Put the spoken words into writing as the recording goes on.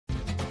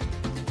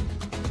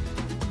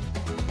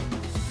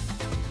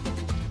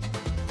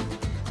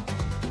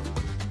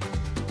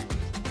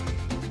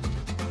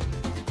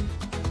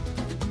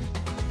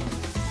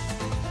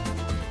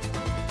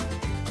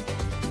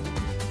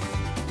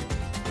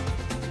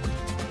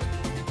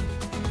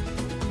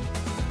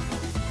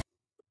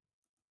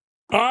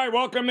All right,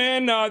 welcome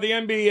in the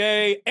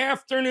NBA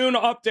afternoon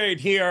update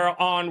here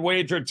on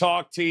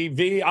WagerTalk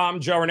TV.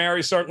 I'm Joe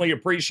Ranieri. Certainly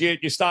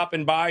appreciate you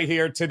stopping by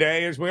here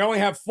today, as we only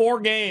have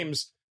 4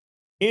 games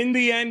in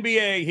the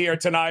NBA here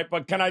tonight.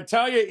 But can I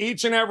tell you,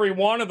 each and every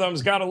one of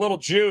them's got a little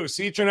juice.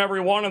 Each and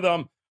every one of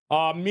them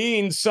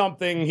means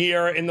something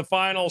here in the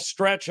final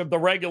stretch of the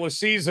regular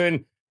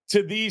season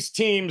to these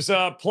teams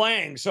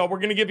playing. So we're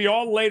going to give you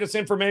all the latest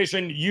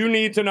information you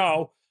need to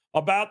know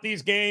about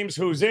these games,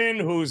 who's in,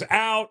 who's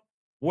out,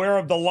 where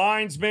have the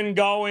lines been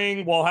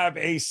going. We'll have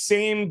a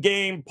same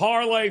game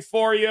parlay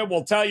for you.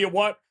 We'll tell you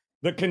what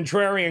the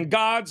contrarian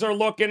gods are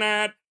looking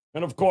at.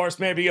 And of course,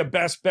 maybe a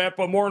best bet.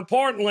 But more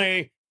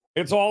importantly,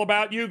 it's all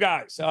about you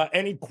guys.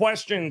 Any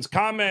questions,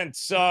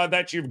 comments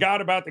that you've got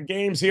about the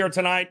games here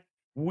tonight,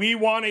 we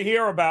want to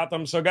hear about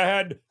them. So go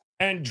ahead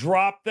and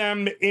drop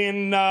them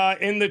in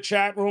the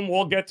chat room.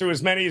 We'll get to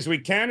as many as we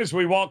can as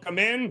we welcome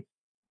in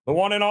the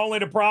one and only,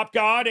 the prop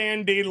god,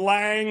 Andy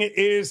Lang,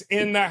 is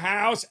in the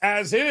house,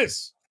 as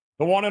is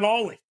the one and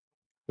only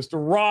Mr.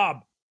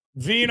 Rob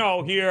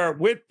Vino here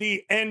with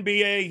the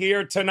NBA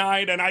here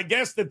tonight. And I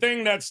guess the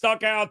thing that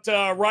stuck out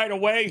right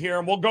away here,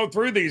 and we'll go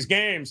through these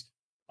games,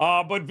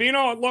 but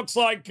Vino, it looks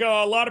like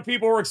a lot of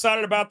people were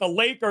excited about the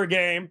Laker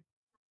game,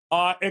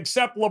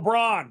 except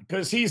LeBron,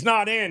 because he's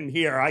not in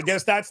here. I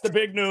guess that's the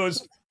big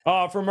news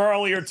from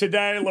earlier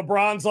today.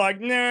 LeBron's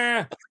like,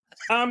 nah,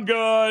 I'm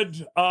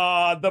good.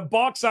 The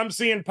Bucks, I'm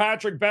seeing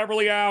Patrick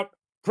Beverley out,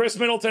 Chris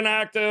Middleton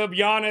active,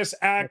 Giannis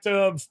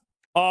active,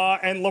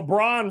 and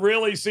LeBron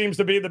really seems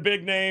to be the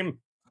big name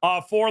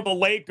for the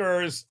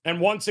Lakers.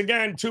 And once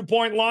again,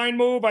 2-point line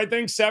move, I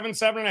think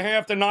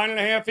 7.5 to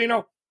 9.5, you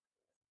know.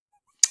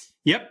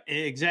 Yep,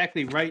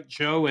 exactly right,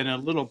 Joe. And a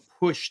little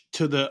push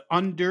to the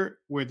under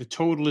where the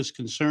total is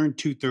concerned,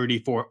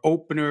 234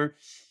 opener.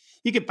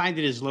 You can find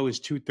it as low as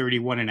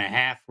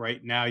 231.5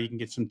 right now. You can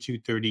get some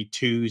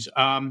 232s.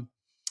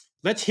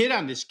 Let's hit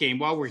on this game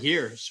while we're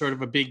here. Sort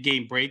of a big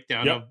game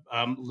breakdown of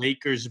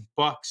Lakers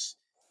Bucks.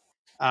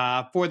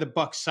 For the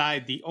Bucks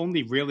side, the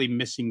only really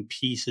missing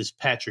piece is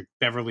Patrick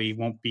Beverley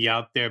won't be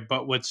out there.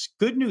 But what's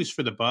good news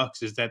for the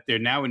Bucks is that they're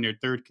now in their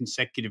 3rd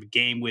consecutive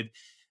game with,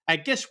 I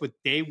guess what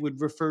they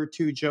would refer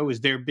to, Joe,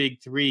 as their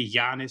big 3: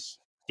 Giannis,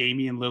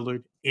 Damian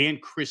Lillard,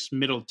 and Chris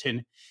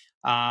Middleton.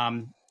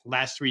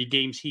 Last 3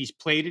 games he's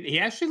played it, he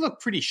actually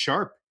looked pretty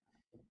sharp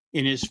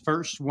in his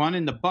first one,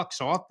 and the Bucks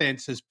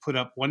offense has put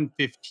up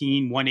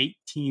 115,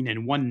 118,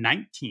 and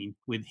 119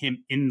 with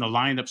him in the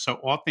lineup.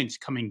 So offense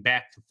coming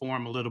back to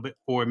form a little bit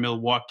for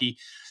Milwaukee.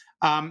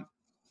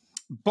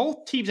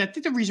 Both teams, I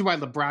think the reason why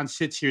LeBron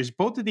sits here is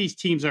both of these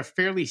teams are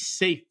fairly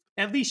safe,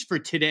 at least for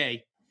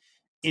today,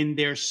 in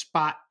their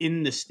spot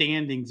in the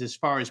standings as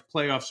far as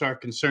playoffs are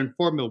concerned.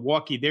 For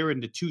Milwaukee, they're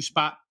in the 2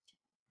 spot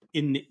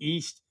in the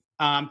East,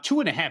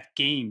 2.5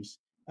 games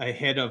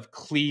ahead of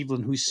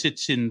Cleveland, who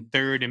sits in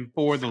 3rd. And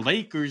for the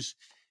Lakers,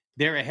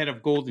 they're ahead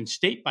of Golden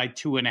State by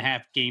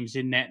 2.5 games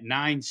in that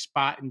 9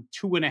 spot and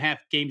 2.5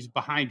 games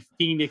behind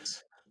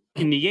Phoenix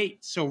in the 8th.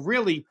 So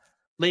really,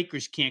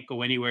 Lakers can't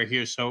go anywhere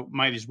here. So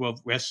might as well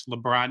rest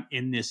LeBron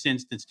in this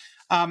instance.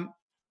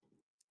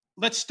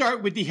 Let's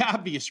start with the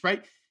obvious,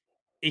 right?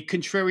 A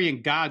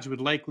contrarian gods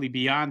would likely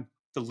be on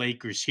the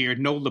Lakers here.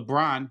 No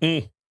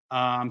LeBron.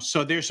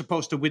 So they're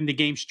supposed to win the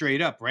game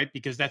straight up, right?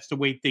 Because that's the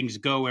way things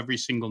go every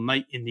single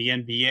night in the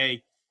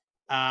NBA.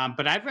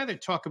 But I'd rather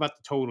talk about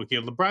the total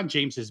here. LeBron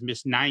James has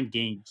missed 9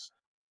 games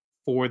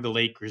for the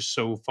Lakers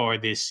so far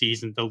this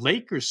season. The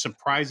Lakers,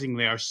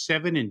 surprisingly, are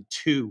 7-2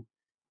 to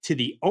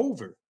the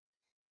over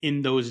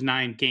in those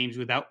 9 games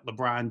without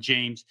LeBron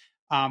James.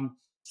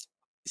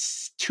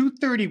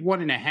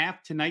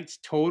 231.5 tonight's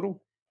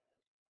total.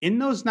 In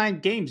those 9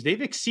 games,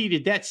 they've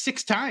exceeded that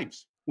 6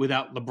 times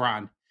without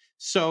LeBron.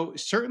 So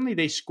certainly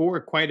they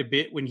score quite a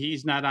bit when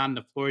he's not on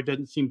the floor. It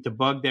doesn't seem to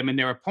bug them. And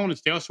their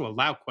opponents, they also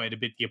allow quite a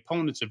bit. The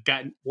opponents have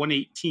gotten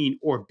 118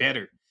 or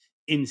better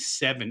in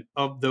 7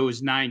 of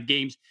those 9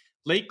 games.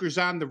 Lakers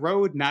on the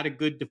road, not a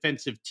good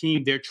defensive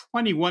team. They're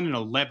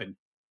 21-11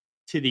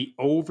 to the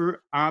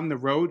over on the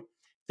road.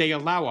 They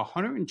allow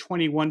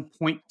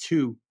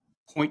 121.2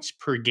 points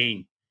per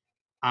game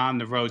on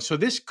the road. So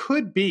this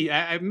could be,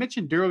 I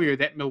mentioned earlier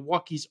that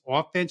Milwaukee's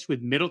offense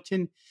with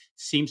Middleton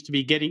seems to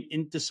be getting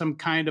into some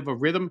kind of a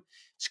rhythm.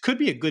 This could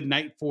be a good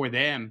night for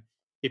them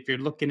if you're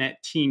looking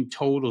at team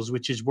totals,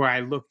 which is where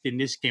I looked in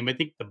this game. I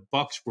think the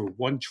Bucks were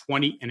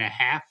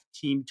 120.5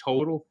 team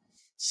total.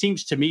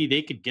 Seems to me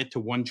they could get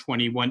to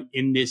 121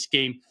 in this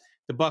game.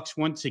 The Bucks,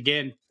 once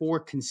again,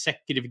 4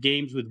 consecutive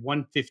games with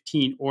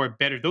 115 or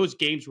better. Those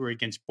games were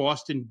against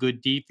Boston,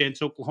 good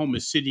defense. Oklahoma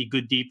City,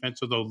 good defense,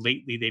 although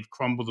lately they've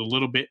crumbled a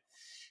little bit.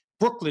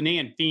 Brooklyn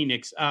and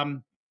Phoenix.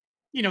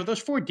 Those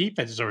 4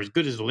 defenses are as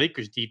good as the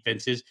Lakers'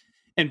 defenses.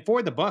 And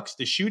for the Bucks,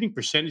 the shooting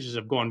percentages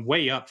have gone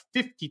way up,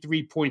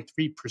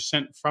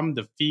 53.3% from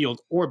the field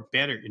or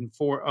better in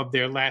 4 of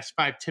their last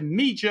 5. To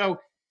me, Joe,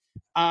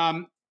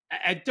 I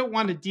don't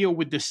want to deal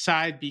with the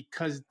side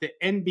because the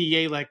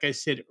NBA, like I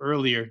said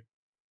earlier,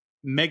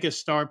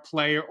 megastar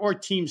player or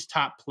team's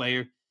top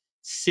player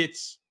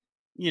sits,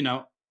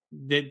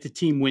 the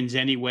team wins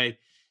anyway.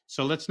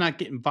 So let's not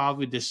get involved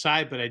with this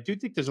side. But I do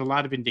think there's a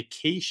lot of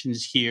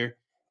indications here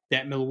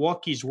that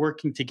Milwaukee's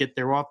working to get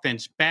their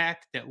offense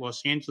back, that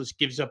Los Angeles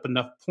gives up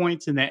enough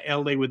points, and that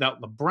LA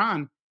without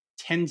LeBron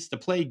tends to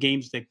play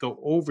games that go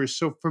over.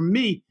 So for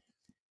me,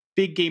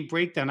 big game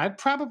breakdown, I'd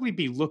probably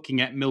be looking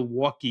at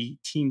Milwaukee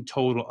team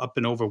total up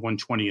and over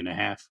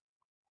 120.5.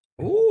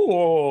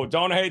 Ooh,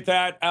 don't hate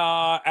that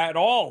at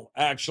all,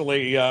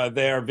 actually,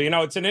 there.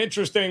 Vino, it's an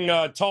interesting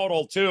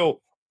total, too,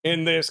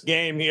 in this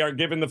game here,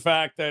 given the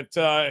fact that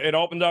it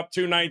opened up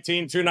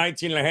 219,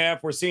 219.5.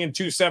 We're seeing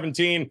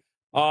 217.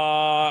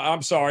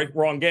 I'm sorry,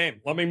 wrong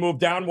game. Let me move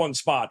down one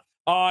spot.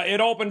 It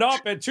opened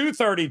up at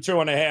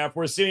 232.5.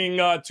 We're seeing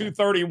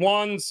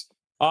 231s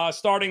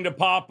starting to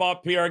pop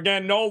up here.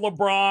 Again, no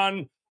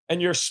LeBron,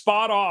 and you're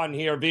spot on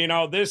here,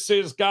 Vino. This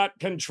has got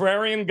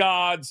contrarian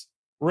gods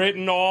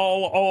written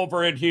all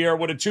over it here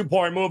with a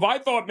 2-point move. I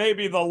thought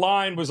maybe the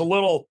line was a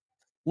little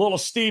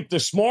steep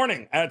this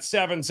morning at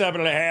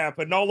 7.5,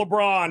 but no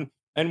LeBron,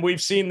 and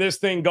we've seen this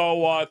thing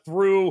go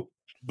through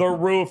the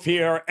roof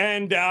here.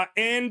 And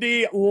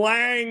Andy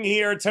Lang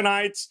here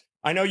tonight.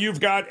 I know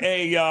you've got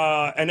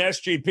an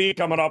SGP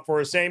coming up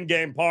for a same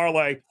game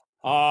parlay,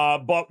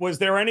 but was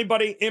there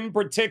anybody in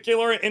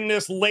particular in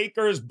this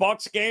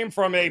Lakers-Bucks game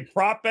from a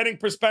prop betting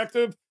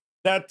perspective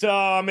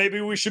that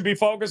maybe we should be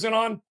focusing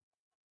on?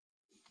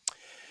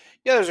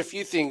 Yeah, there's a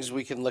few things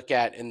we can look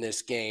at in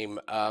this game.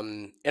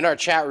 In our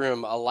chat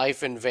room, A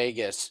Life in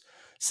Vegas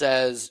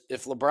says,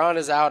 if LeBron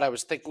is out, I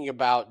was thinking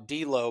about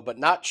D'Lo, but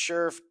not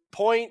sure if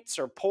points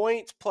or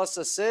points plus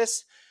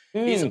assists.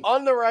 He's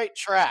on the right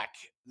track.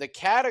 The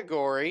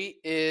category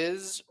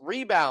is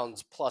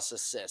rebounds plus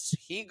assists.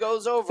 He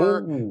goes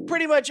over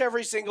pretty much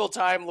every single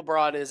time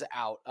LeBron is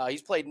out.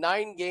 He's played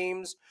 9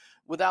 games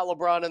without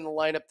LeBron in the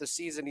lineup this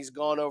season. He's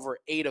gone over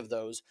 8 of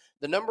those.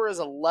 The number is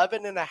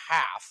 11.5.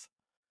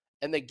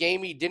 And the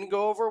game he didn't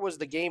go over was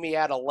the game he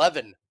had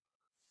 11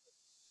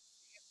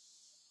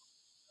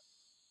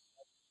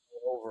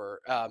 over.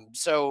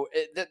 So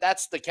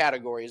that's the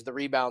category, is the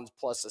rebounds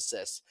plus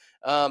assists.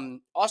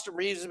 Austin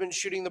Reeves has been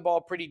shooting the ball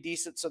pretty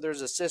decent, so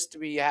there's assists to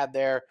be had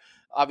there.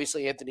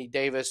 Obviously, Anthony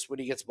Davis, when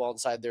he gets the ball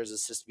inside, there's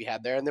assists to be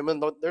had there. And then when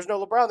there's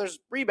no LeBron, there's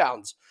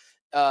rebounds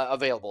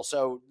available.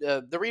 So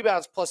the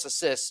rebounds plus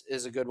assists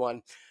is a good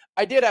one.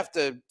 I did have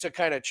to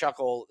kind of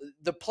chuckle.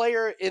 The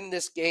player in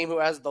this game who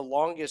has the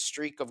longest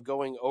streak of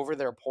going over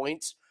their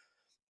points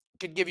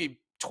could give you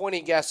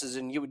 20 guesses,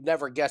 and you would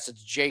never guess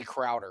it's Jay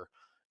Crowder.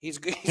 He's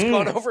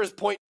gone over his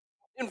point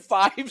in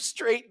 5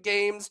 straight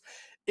games.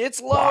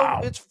 It's low.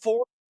 Wow. It's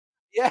 4.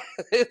 Yeah,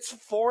 it's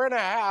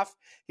 4.5.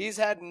 He's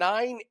had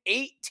 9,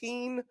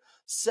 18,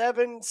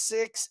 7,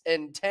 6,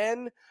 and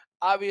 10.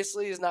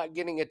 Obviously, he's not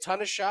getting a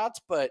ton of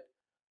shots, but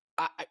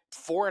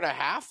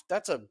 4.5.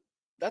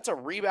 That's a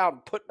rebound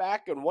putback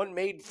and 1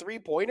 made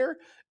 3-pointer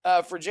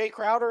for Jay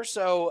Crowder.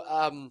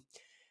 So,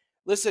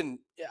 listen,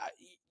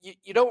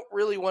 you don't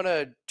really want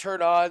to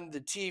turn on the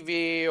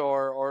TV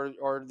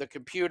or the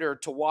computer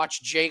to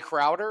watch Jay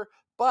Crowder,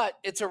 but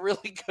it's a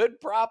really good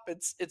prop.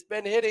 It's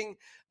been hitting,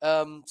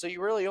 so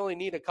you really only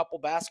need a couple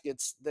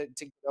baskets to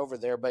get over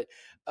there. But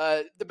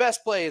the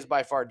best play is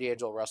by far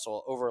D'Angelo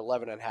Russell, over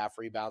 11.5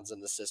 rebounds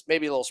and assists.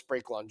 Maybe a little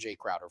sprinkle on Jay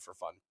Crowder for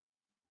fun.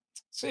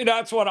 See,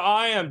 that's what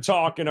I am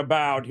talking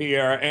about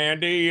here,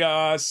 Andy.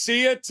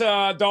 See it,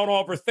 don't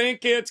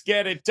overthink it,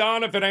 get it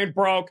done. If it ain't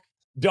broke,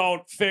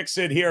 don't fix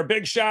it here.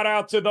 Big shout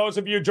out to those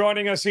of you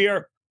joining us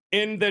here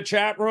in the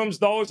chat rooms,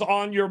 those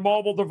on your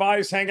mobile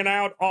device hanging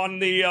out on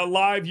the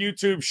live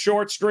YouTube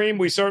short stream.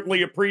 We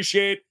certainly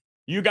appreciate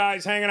you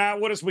guys hanging out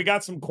with us. We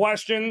got some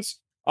questions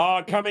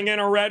coming in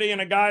already.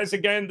 And guys,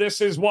 again, this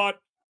is what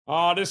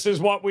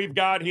we've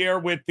got here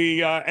with the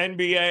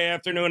NBA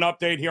afternoon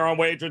update here on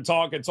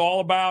WagerTalk. It's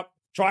all about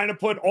trying to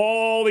put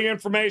all the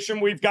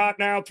information we've got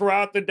now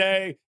throughout the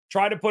day,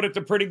 try to put it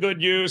to pretty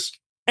good use.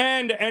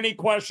 And any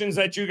questions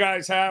that you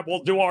guys have,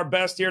 we'll do our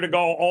best here to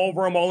go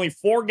over them. Only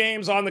 4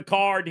 games on the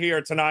card here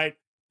tonight,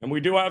 and we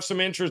do have some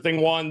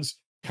interesting ones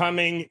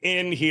coming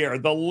in here.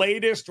 The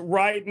latest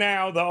right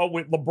now, though,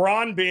 with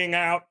LeBron being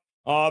out,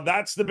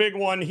 that's the big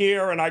one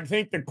here. And I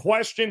think the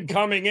question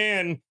coming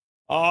in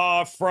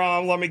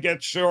from, let me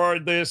get sure,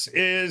 this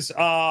is,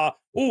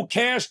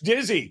 Cash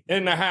Dizzy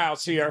in the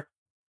house here.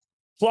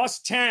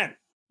 +10.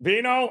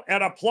 Vino,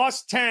 at a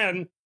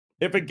 +10,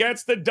 if it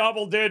gets the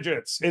double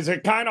digits, is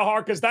it kind of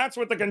hard? Because that's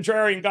what the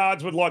contrarian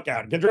gods would look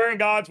at. Contrarian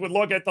gods would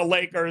look at the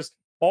Lakers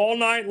all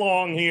night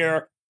long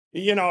here.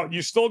 You know,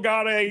 you still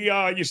got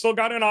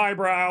an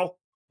eyebrow.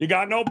 You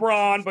got no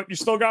Bron, but you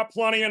still got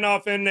plenty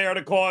enough in there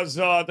to cause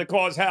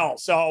hell.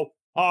 So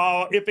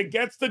if it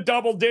gets the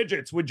double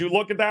digits, would you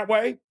look at that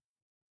way?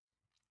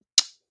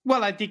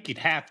 Well, I think you'd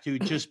have to,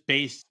 just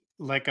based,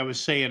 like I was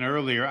saying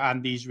earlier,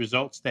 on these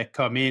results that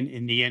come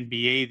in the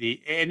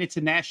NBA. And it's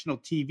a national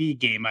TV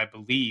game, I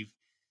believe,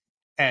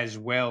 as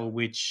well,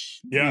 which,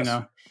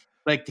 yes,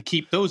 like to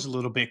keep those a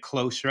little bit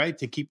close, right?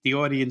 To keep the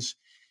audience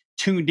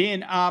tuned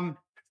in.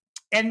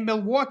 And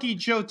Milwaukee,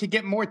 Joe, to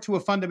get more to a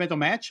fundamental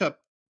matchup,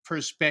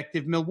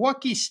 perspective,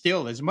 Milwaukee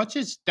still, as much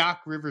as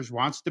Doc Rivers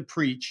wants to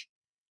preach,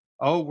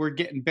 oh, we're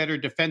getting better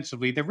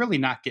defensively, they're really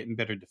not getting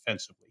better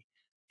defensively.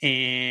 Mm.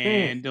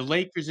 And the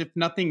Lakers, if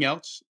nothing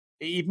else,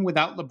 even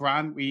without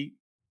LeBron, we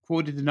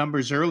quoted the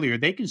numbers earlier,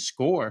 they can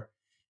score.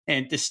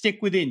 And to stick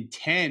within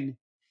 10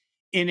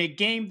 in a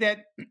game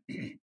that,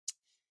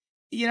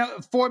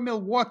 for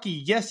Milwaukee,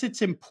 yes,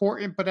 it's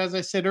important. But as I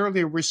said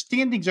earlier, where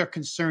standings are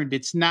concerned,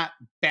 it's not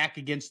back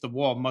against the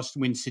wall, must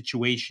win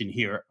situation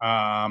here.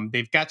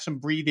 They've got some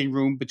breathing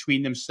room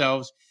between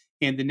themselves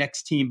and the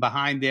next team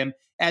behind them,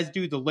 as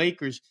do the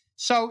Lakers.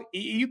 So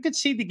you could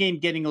see the game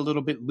getting a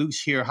little bit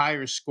loose here,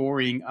 higher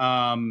scoring,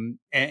 and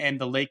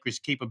the Lakers'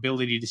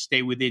 capability to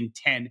stay within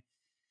 10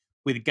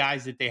 with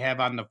guys that they have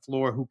on the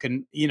floor who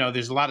can,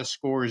 there's a lot of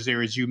scorers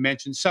there, as you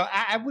mentioned. So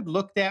I would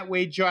look that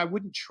way, Joe. I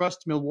wouldn't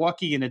trust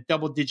Milwaukee in a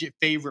double-digit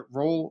favorite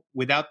role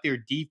without their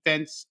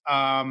defense,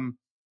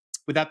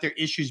 without their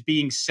issues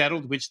being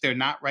settled, which they're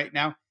not right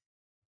now.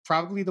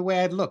 Probably the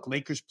way I'd look.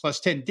 Lakers plus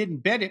 10.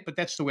 Didn't bet it, but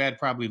that's the way I'd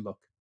probably look.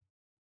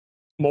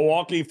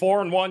 Milwaukee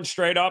 4-1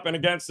 straight up and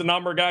against the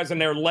number, guys, in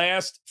their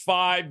last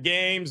 5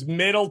 games.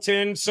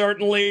 Middleton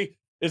certainly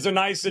is a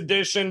nice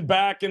addition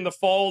back in the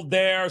fold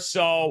there.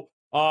 So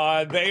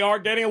they are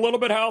getting a little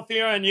bit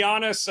healthier. And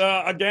Giannis,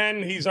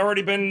 again, he's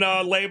already been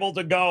labeled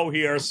to go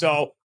here.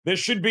 So this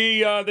should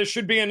be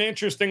an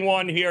interesting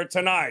one here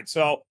tonight.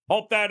 So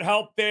hope that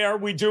helped there.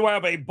 We do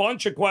have a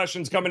bunch of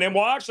questions coming in.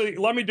 Well, actually,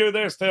 let me do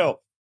this too.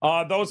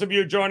 Those of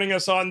you joining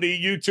us on the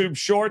YouTube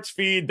Shorts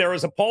feed, there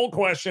is a poll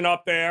question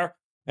up there.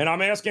 And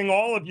I'm asking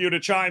all of you to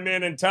chime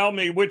in and tell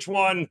me which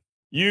one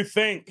you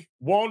think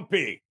won't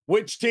be.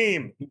 Which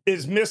team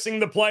is missing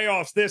the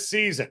playoffs this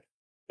season?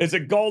 Is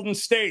it Golden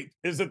State?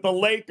 Is it the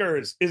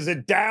Lakers? Is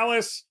it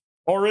Dallas?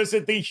 Or is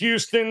it the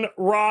Houston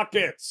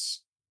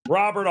Rockets?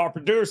 Robert, our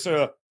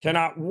producer,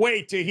 cannot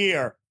wait to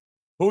hear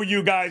who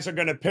you guys are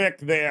going to pick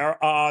there.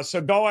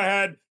 So go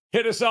ahead,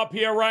 hit us up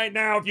here right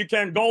now if you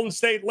can. Golden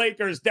State,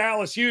 Lakers,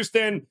 Dallas,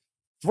 Houston.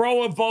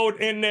 Throw a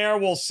vote in there.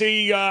 We'll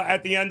see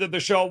at the end of the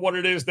show what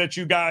it is that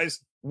you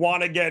guys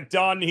want to get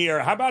done here.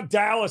 How about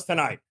Dallas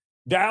tonight?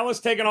 Dallas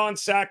taking on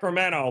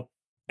Sacramento.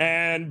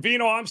 And,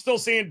 Vino, I'm still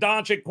seeing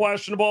Doncic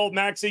questionable,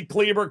 Maxi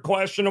Kleber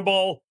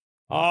questionable,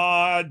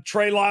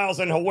 Trey Lyles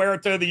and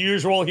Huerta, the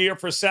usual here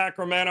for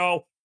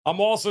Sacramento.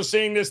 I'm also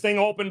seeing this thing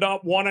opened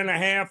up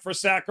 1.5 for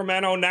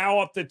Sacramento, now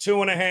up to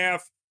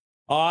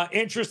 2.5.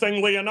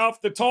 Interestingly enough,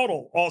 the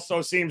total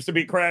also seems to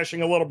be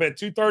crashing a little bit,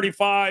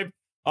 235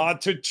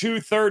 to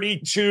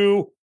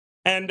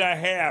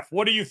 232.5.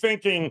 What are you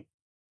thinking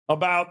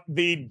about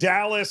the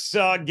Dallas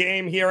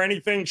game here?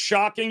 Anything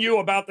shocking you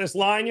about this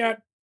line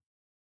yet?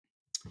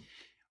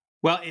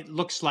 Well, it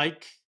looks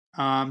like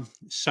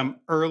some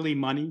early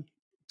money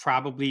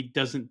probably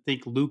doesn't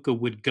think Luka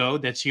would go.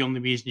 That's the only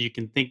reason you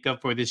can think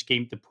of for this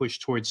game to push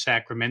towards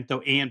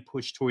Sacramento and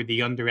push toward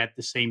the under at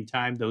the same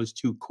time, those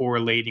two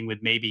correlating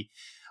with maybe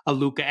a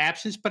Luka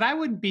absence. But I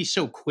wouldn't be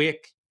so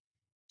quick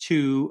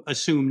to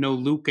assume no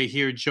Luka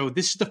here, Joe.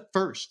 This is the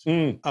first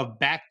of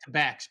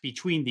back-to-backs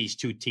between these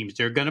two teams.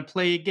 They're going to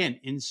play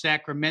again in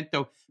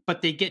Sacramento,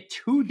 but they get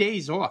 2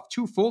 days off,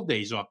 2 full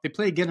days off. They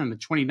play again on the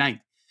 29th.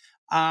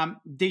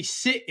 They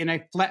sit in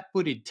a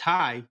flat-footed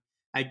tie.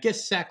 I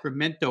guess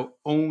Sacramento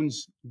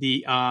owns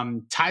the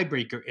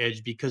tiebreaker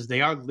edge because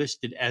they are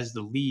listed as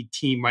the lead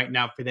team right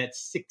now for that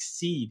 6th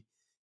seed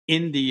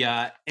in the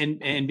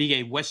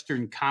NBA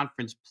Western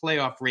Conference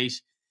playoff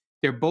race.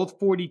 They're both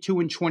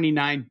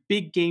 42-29,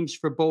 big games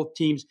for both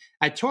teams.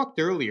 I talked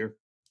earlier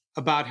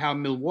about how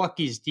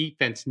Milwaukee's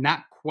defense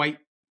not quite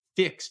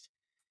fixed,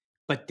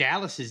 but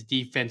Dallas's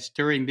defense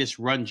during this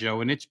run,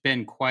 Joe, and it's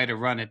been quite a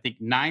run. I think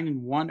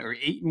 9-1 or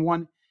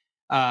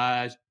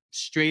 8-1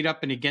 straight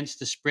up and against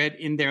the spread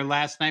in their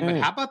last 9. But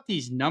how about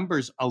these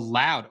numbers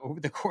allowed over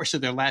the course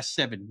of their last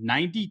 7?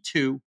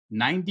 92,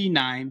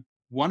 99,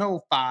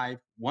 105,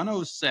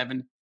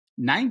 107,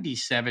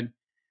 97,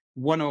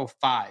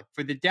 105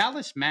 for the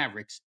Dallas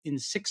Mavericks in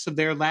 6 of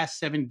their last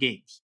 7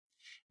 games.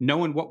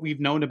 Knowing what we've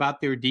known about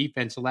their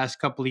defense the last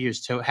couple of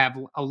years, to have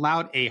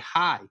allowed a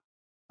high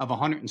of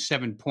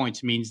 107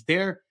 points means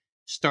they're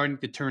starting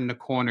to turn the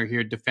corner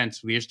here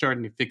defensively. They're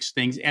starting to fix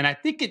things. And I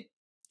think it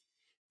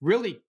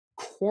really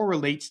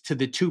correlates to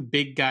the two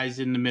big guys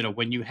in the middle.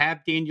 When you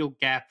have Daniel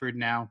Gafford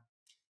now,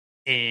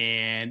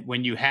 and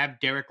when you have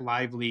Derek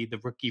Lively, the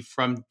rookie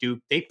from Duke,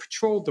 they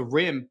patrol the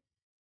rim,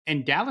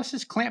 and Dallas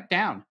has clamped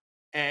down.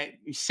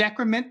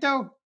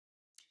 Sacramento,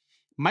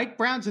 Mike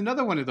Brown's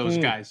another one of those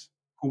guys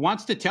who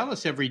wants to tell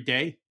us every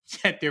day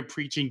that they're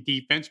preaching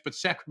defense, but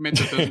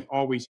Sacramento doesn't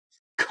always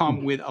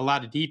come with a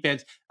lot of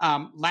defense.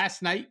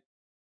 Last night,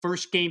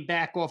 first game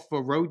back off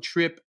a road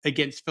trip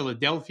against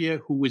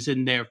Philadelphia, who was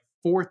in their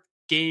 4th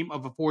game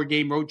of a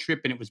 4-game road trip,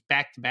 and it was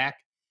back-to-back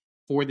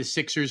for the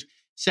Sixers.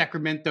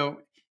 Sacramento,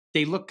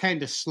 they look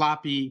kind of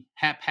sloppy,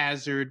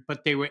 haphazard,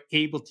 but they were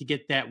able to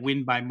get that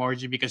win by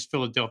margin because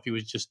Philadelphia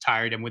was just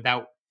tired. And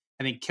without,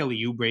 I think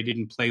Kelly Oubre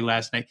didn't play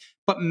last night.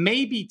 But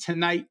maybe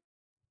tonight,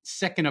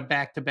 second of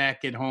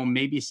back-to-back at home,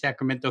 maybe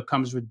Sacramento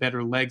comes with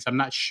better legs. I'm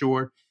not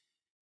sure.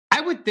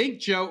 I would think,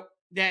 Joe,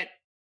 that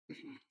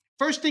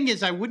first thing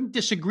is I wouldn't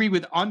disagree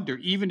with under,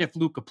 even if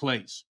Luka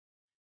plays.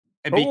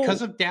 And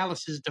because Oh, of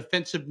Dallas's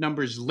defensive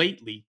numbers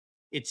lately,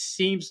 it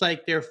seems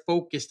like they're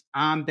focused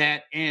on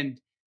that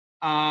end.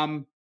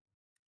 Um,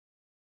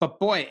 but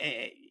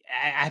boy,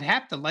 I'd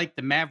have to like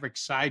the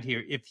Mavericks side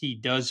here if he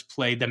does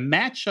play. The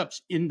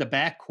matchups in the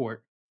backcourt.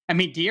 I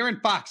mean,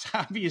 De'Aaron Fox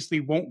obviously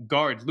won't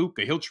guard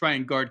Luka. He'll try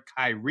and guard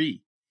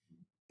Kyrie.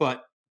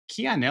 But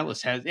Keon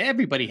Ellis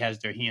everybody has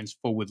their hands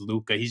full with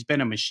Luka. He's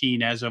been a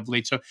machine as of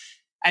late. So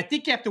I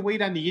think you have to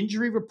wait on the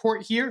injury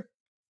report here.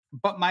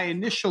 But my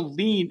initial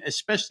lean,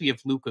 especially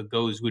if Luka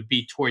goes, would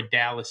be toward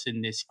Dallas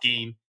in this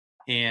game,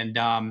 and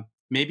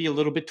maybe a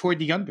little bit toward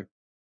the under.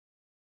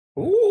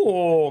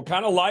 ooh,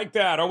 kind of like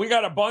that. Oh, we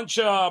got a bunch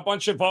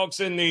of folks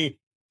in the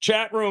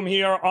chat room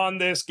here on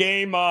this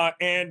game,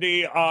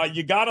 Andy.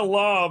 You gotta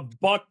love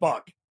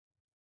Buck.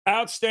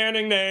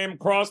 Outstanding name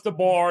across the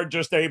board.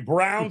 Just a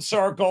brown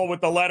circle with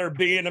the letter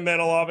B in the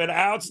middle of it.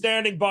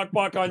 Outstanding Buck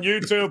on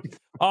YouTube.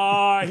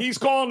 He's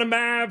calling the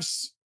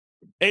Mavs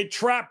a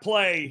trap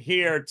play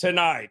here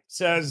tonight.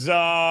 Says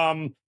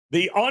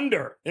the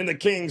under in the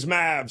Kings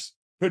Mavs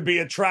could be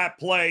a trap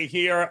play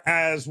here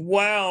as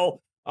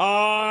well.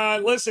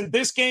 Listen,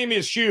 this game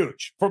is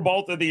huge for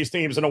both of these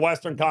teams in a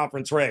Western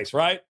Conference race,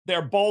 right?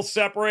 They're both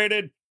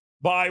separated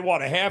by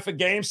a half a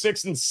game,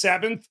 6th and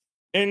 7th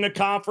in the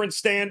conference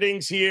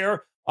standings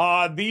here.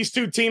 These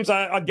two teams,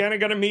 again, are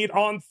going to meet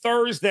on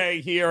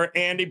Thursday here,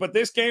 Andy, but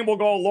this game will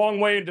go a long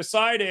way in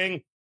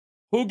deciding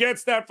who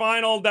gets that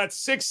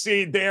 6th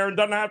seed there and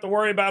doesn't have to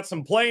worry about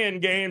some play-in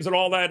games and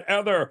all that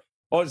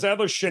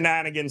other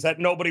shenanigans that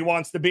nobody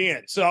wants to be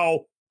in.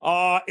 So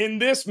in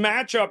this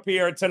matchup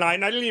here tonight,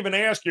 and I didn't even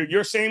ask you,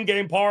 your same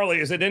game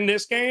parlay, is it in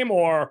this game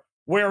or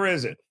where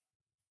is it?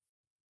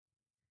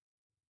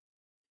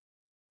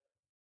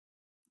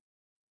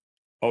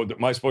 Oh,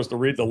 am I supposed to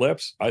read the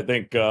lips? I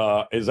think,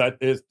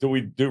 do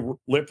we do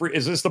lip read?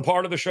 Is this the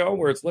part of the show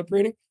where it's lip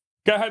reading?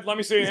 Go ahead. Let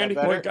me see, Andy.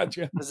 Wait, got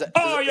you.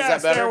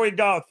 Yes, there we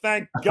go.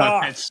 Thank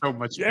God. That's so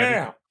much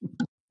better.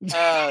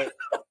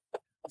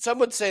 Some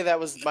would say that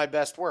was my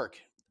best work.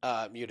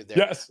 Muted there.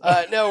 Yes.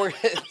 No,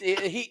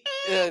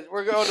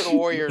 we're going to the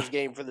Warriors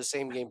game for the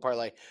same game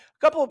parlay. A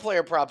couple of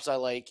player props I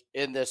like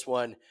in this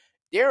one.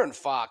 De'Aaron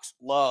Fox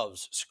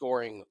loves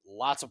scoring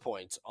lots of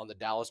points on the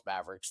Dallas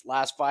Mavericks.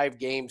 Last 5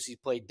 games he's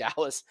played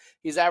Dallas,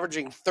 he's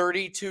averaging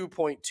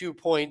 32.2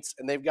 points,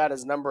 and they've got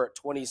his number at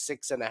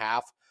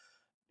 26.5.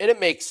 And it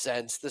makes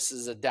sense. This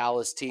is a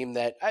Dallas team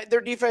that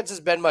their defense has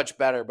been much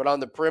better, but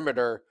on the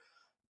perimeter,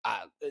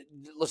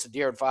 listen,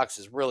 De'Aaron Fox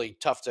is really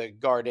tough to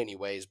guard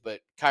anyways, but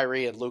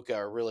Kyrie and Luka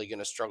are really going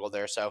to struggle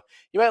there. So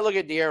you might look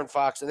at De'Aaron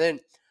Fox, and then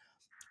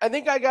I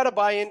think I got to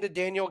buy into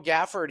Daniel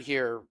Gafford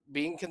here,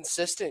 being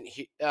consistent.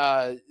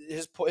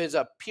 His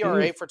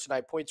PRA for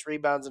tonight, points,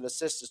 rebounds, and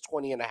assists is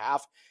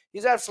 20.5.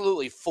 He's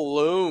absolutely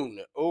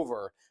flown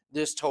over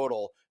this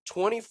total,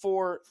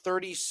 24,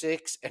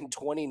 36, and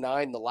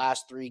 29 the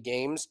last 3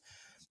 games.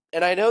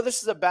 And I know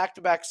this is a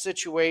back-to-back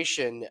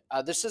situation.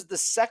 This is the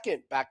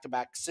second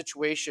back-to-back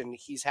situation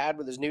he's had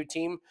with his new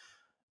team.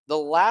 The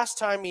last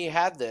time he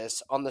had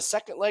this, on the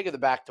second leg of the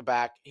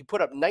back-to-back, he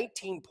put up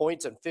 19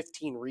 points and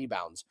 15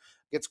 rebounds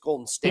against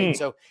Golden State.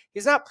 So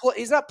he's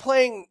not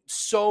playing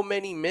so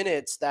many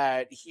minutes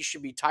that he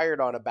should be tired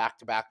on a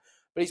back-to-back,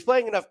 but he's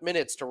playing enough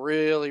minutes to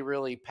really,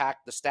 really pack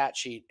the stat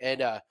sheet.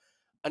 And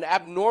an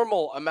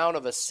abnormal amount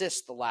of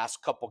assists the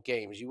last couple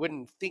games. You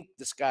wouldn't think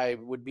this guy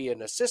would be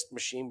an assist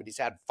machine, but he's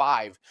had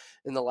 5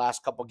 in the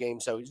last couple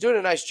games. So he's doing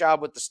a nice job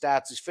with the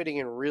stats. He's fitting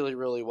in really,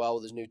 really well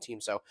with his new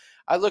team. So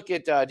I look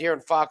at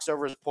De'Aaron Fox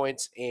over his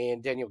points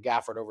and Daniel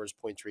Gafford over his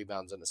points,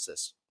 rebounds, and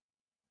assists.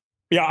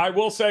 Yeah, I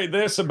will say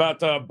this about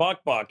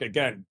Buck.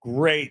 Again,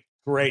 great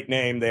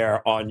name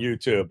there on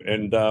YouTube,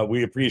 and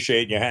we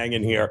appreciate you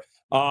hanging here.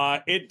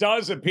 It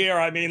does appear,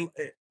 I mean,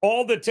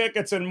 all the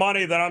tickets and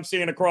money that I'm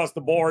seeing across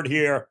the board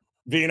here,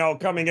 Vino,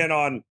 coming in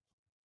on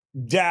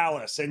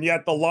Dallas, and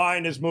yet the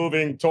line is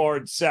moving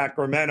towards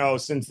Sacramento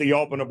since the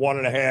open of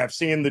 1.5,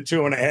 seeing the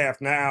 2.5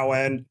 now.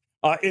 And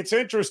it's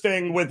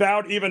interesting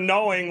without even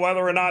knowing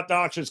whether or not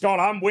Doncic's gone.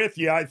 I'm with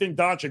you. I think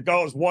Doncic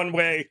goes one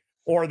way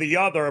or the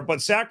other, but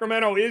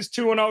Sacramento is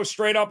 2-0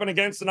 straight up and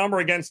against the number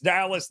against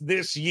Dallas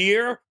this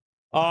year.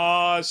 But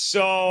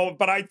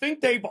I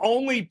think they've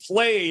only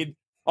played,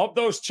 of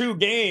those 2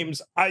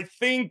 games, I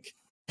think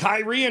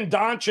Kyrie and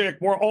Doncic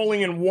were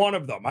only in one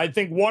of them. I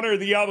think one or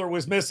the other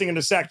was missing in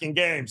the second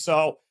game.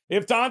 So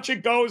if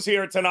Doncic goes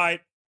here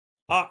tonight,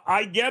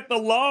 I get the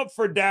love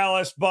for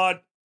Dallas,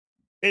 but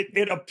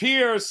it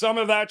appears some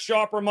of that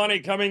sharper money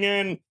coming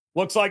in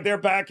looks like they're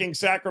backing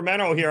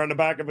Sacramento here on the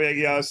back of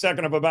a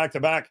second of a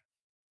back-to-back.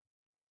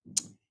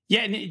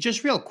 Yeah, and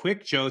just real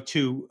quick, Joe,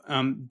 to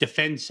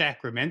defend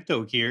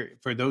Sacramento here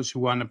for those who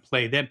want to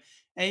play them.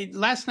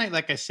 Last night,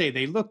 like I say,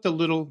 they looked a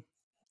little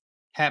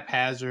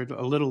haphazard,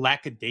 a little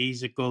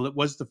lackadaisical. It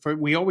was the first.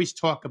 We always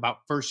talk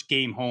about first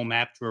game home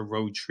after a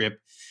road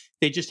trip.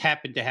 They just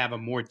happened to have a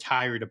more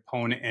tired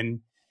opponent, and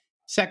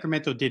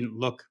Sacramento didn't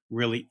look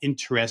really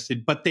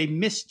interested, but they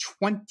missed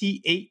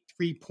 28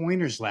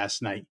 3-pointers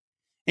last night.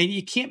 And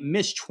you can't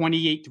miss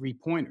 28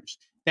 3-pointers.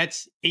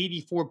 That's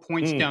 84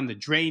 points down the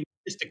drain.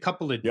 Just a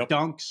couple of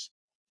dunks.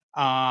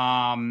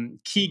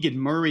 Keegan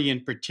Murray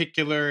in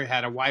particular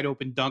had a wide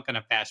open dunk on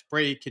a fast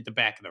break, hit the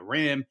back of the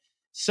rim.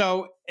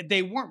 So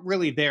they weren't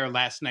really there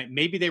last night.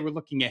 Maybe they were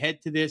looking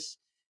ahead to this.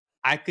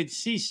 I could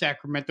see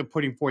Sacramento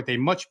putting forth a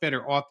much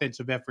better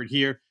offensive effort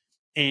here.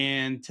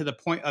 And to the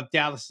point of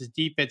Dallas's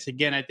defense,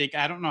 again,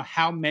 I don't know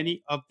how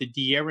many of the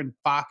De'Aaron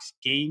Fox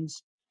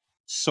games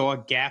saw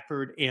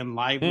Gafford and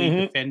Lively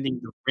defending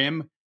the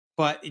rim.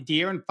 But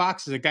De'Aaron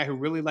Fox is a guy who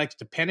really likes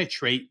to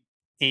penetrate.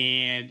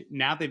 And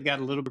now they've got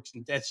a little bit.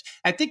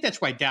 I think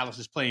that's why Dallas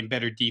is playing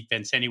better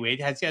defense anyway.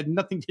 It has had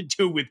nothing to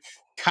do with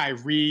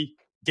Kyrie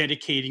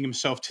dedicating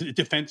himself to the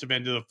defensive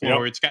end of the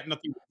floor. It's got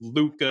nothing with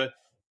Luka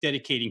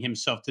dedicating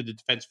himself to the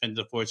defensive end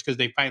of the floor. It's because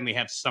they finally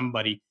have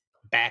somebody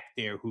back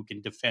there who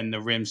can defend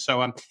the rim.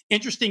 So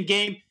interesting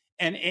game.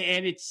 And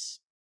it's,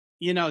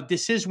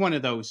 this is one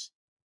of those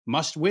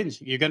must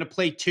wins. You're going to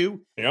play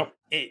two.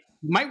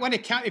 You might want to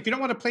count. If you don't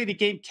want to play the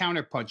game,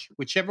 counterpunch.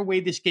 Whichever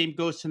way this game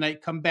goes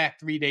tonight, come back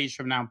 3 days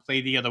from now and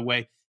play the other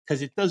way,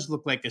 because it does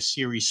look like a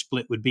series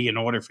split would be in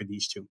order for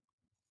these two.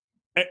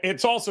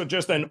 It's also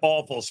just an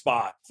awful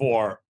spot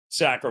for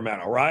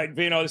Sacramento, right?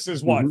 Vino, this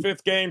is what,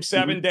 fifth game,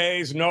 7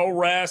 days, no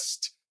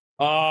rest.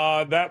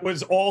 That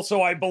was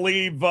also, I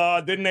believe,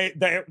 didn't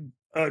they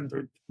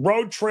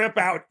road trip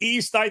out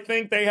east, I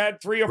think they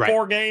had 3 or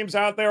 4 games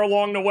out there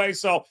along the way.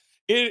 So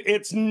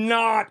it's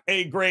not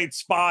a great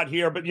spot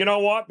here, but you know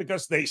what?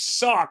 Because they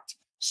sucked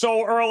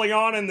so early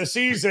on in the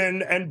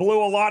season and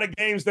blew a lot of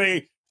games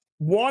they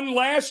won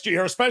last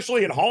year,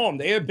 especially at home.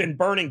 They have been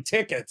burning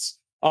tickets.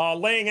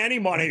 Laying any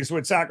monies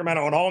with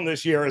Sacramento at home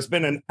this year has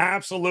been an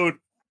absolute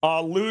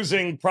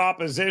losing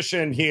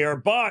proposition here.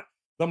 But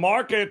the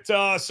market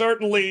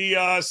certainly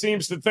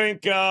seems to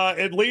think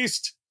at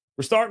least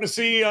we're starting to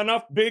see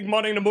enough big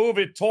money to move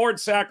it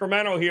towards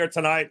Sacramento here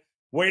tonight.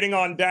 Waiting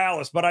on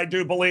Dallas, but I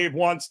do believe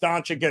once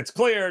Doncic gets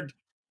cleared,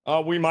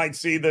 we might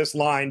see this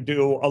line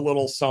do a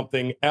little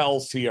something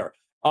else here.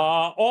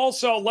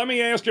 Also, let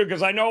me ask you,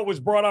 because I know it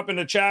was brought up in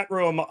the chat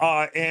room,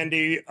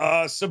 Andy,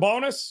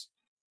 Sabonis.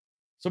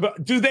 So,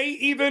 do they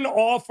even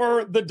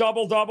offer the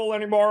double-double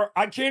anymore?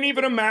 I can't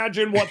even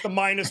imagine what the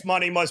minus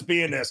money must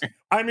be in this.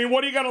 I mean,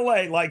 what are you going to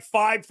lay, like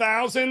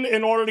 5,000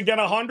 in order to get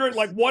 100?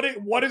 Like,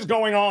 what is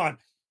going on?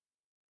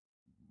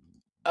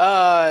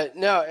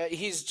 No,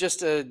 he's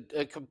just a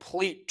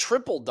complete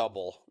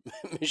triple-double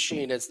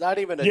machine. It's not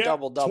even a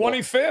double-double.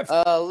 25th.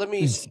 Let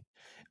me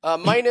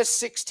minus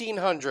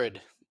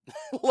 1,600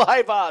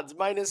 live odds,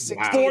 minus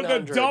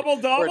 1,600 for the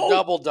double-double. For a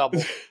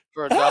double-double.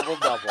 For a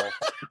double-double.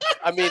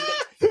 I mean,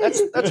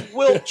 that's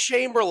Wilt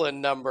Chamberlain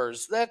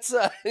numbers. That's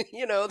wow.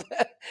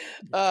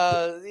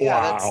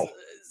 That's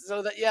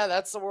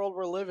the world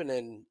we're living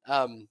in.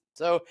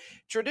 So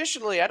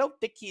traditionally, I don't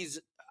think he's.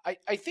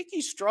 I think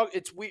he's strong.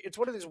 It's weird. It's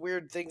one of these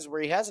weird things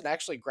where he hasn't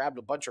actually grabbed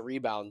a bunch of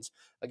rebounds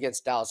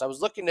against Dallas. I was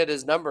looking at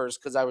his numbers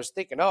because I was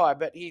thinking, I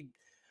bet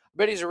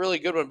he's a really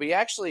good one. But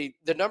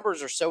the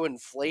numbers are so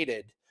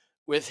inflated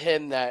with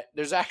him that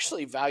there's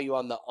actually value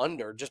on the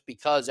under, just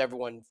because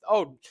everyone,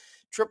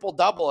 triple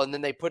double. And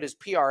then they put his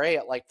PRA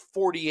at like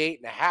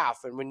 48.5.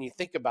 And when you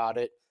think about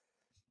it,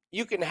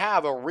 you can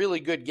have a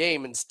really good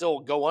game and still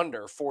go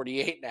under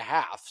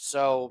 48.5.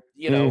 So,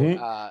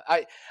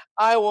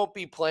 I won't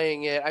be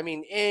playing it. I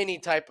mean, any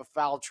type of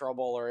foul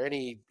trouble or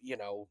any,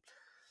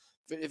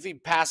 if he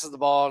passes the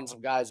ball and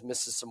some guys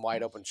misses some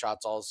wide open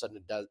shots, all of a sudden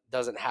it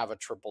doesn't have a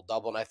triple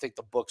double. And I think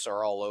the books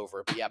are all over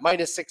it. But yeah,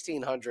 minus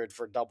 1,600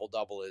 for double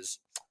double is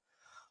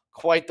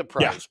quite the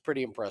price. Yeah.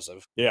 Pretty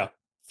impressive. Yeah.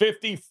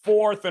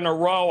 54th in a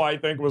row, I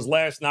think, was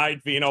last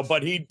night, Vino.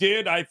 But he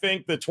did, I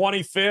think, the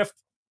 25th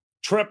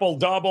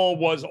triple-double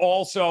was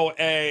also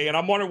and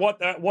I'm wondering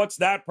what's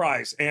that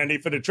price, Andy,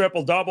 for the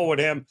triple-double with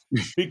him,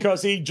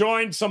 because he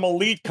joined some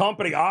elite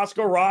company,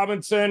 Oscar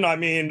Robinson,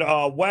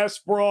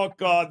 Westbrook.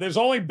 There's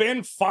only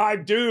been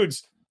 5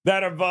 dudes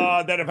that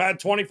have had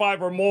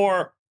 25 or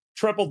more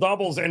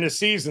triple-doubles in a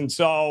season.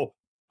 So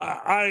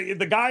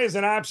the guy is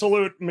an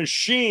absolute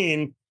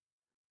machine,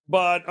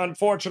 but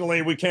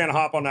unfortunately we can't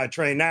hop on that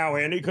train now,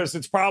 Andy, because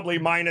it's probably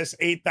minus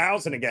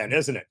 8,000 again,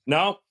 isn't it?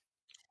 No?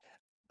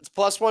 It's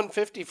plus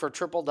 150 for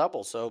triple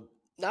double, so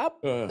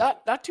not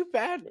too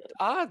bad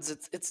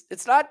odds.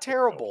 It's not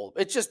terrible.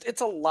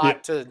 It's a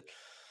lot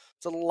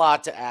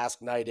to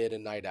ask night in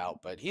and night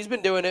out. But he's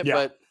been doing it. Yeah.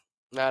 But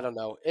I don't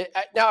know.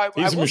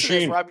 He's a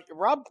machine.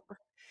 Rob,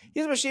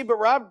 he's a machine. But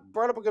Rob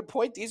brought up a good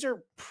point. These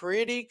are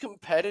pretty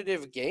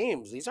competitive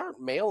games. These aren't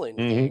mail-in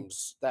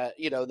games that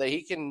that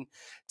he can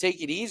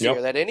take it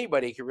easier. That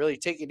anybody can really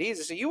take it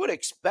easy. So you would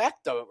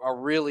expect a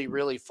really,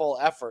 really full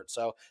effort.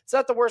 So it's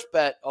not the worst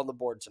bet on the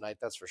board tonight.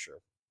 That's for sure.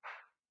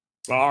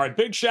 All right,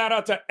 big shout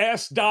out to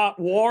S.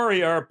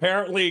 Warrior.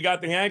 Apparently, he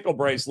got the ankle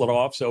bracelet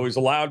off, so he's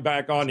allowed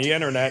back on the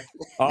internet.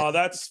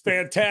 That's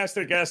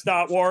fantastic, S.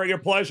 Warrior.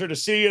 Pleasure to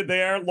see you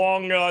there.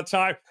 Long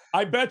time.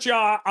 I bet you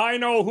I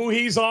know who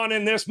he's on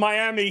in this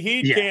Miami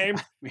Heat game,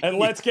 and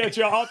let's get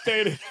you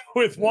updated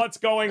with what's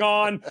going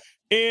on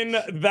in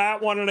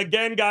that one. And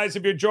again, guys,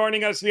 if you're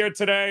joining us here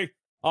today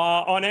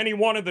on any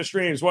one of the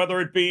streams,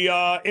 whether it be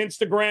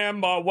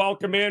Instagram,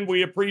 welcome in.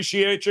 We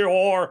appreciate you,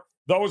 or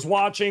those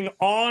watching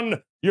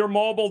on your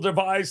mobile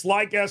device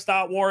like S.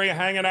 Warrior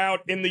hanging out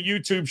in the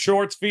YouTube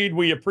Shorts feed.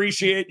 We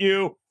appreciate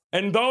you.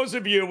 And those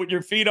of you with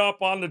your feet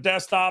up on the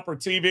desktop or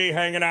TV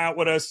hanging out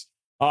with us,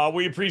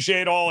 we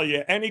appreciate all of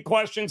you. Any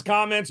questions,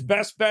 comments,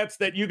 best bets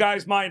that you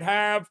guys might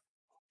have,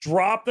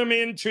 drop them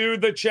into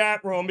the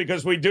chat room,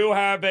 because we do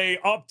have a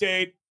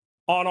update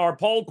on our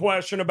poll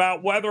question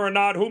about whether or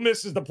not who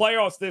misses the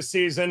playoffs this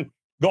season,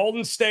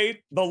 Golden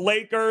State, the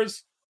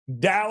Lakers,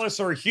 Dallas,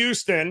 or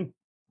Houston.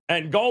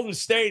 And Golden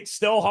State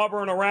still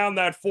hovering around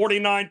that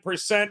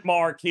 49%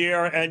 mark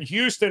here. And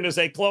Houston is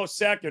a close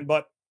second.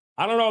 But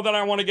I don't know that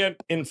I want to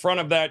get in front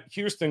of that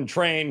Houston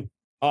train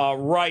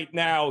right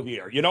now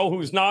here. You know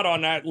who's not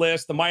on that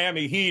list? The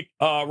Miami Heat,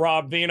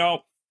 Rob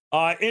Vino.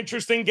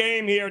 Interesting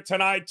game here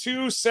tonight.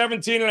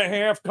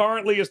 217.5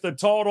 currently is the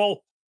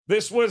total.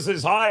 This was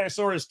as high as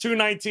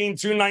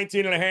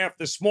 219.5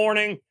 this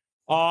morning.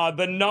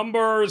 The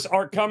numbers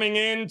are coming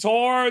in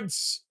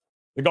towards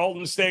the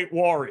Golden State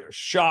Warriors.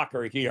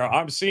 Shocker here.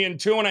 I'm seeing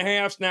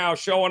 2.5s now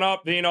showing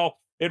up.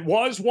 It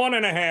was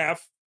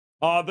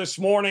 1.5 this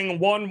morning,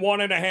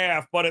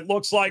 1.5, but it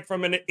looks like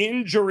from an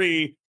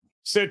injury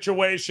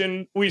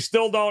situation, we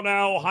still don't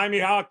know. Jaime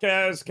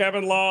Jaquez,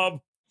 Kevin Love,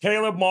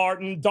 Caleb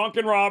Martin,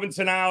 Duncan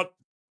Robinson out,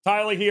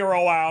 Tyler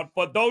Hero out.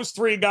 But those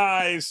three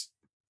guys,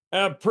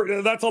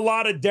 that's a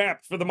lot of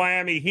depth for the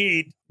Miami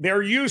Heat.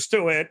 They're used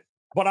to it,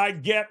 but I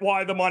get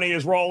why the money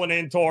is rolling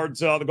in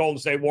towards the Golden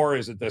State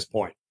Warriors at this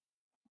point.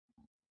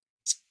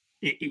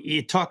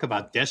 You talk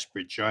about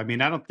desperate, Joe. I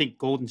mean, I don't think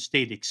Golden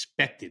State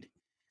expected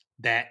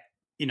that,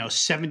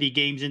 70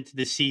 games into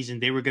the season,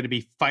 they were going to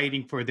be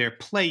fighting for their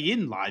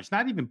play-in lives,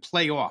 not even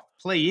playoff,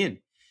 play-in,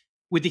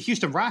 with the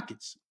Houston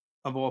Rockets,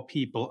 of all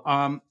people.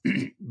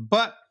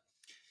 But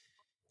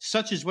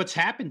such is what's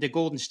happened to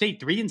Golden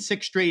State.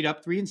 3-6 straight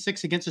up,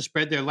 3-6 against the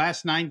spread. Their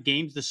last 9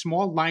 games, the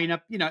small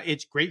lineup,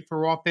 it's great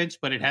for offense,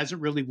 but it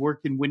hasn't really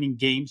worked in winning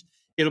games.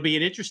 It'll be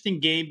an interesting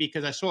game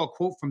because I saw a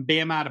quote from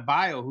Bam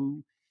Adebayo,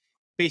 who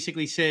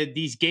basically said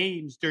these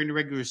games during the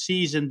regular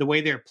season, the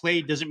way they're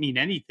played doesn't mean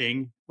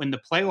anything. When the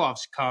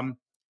playoffs come,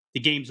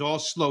 the games all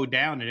slow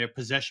down and they're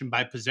possession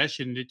by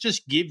possession. And it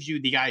just gives you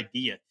the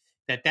idea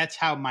that that's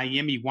how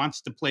Miami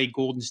wants to play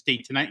Golden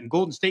State tonight. And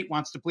Golden State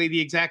wants to play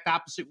the exact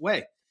opposite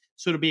way.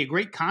 So it'll be a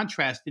great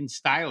contrast in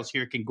styles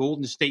here. Can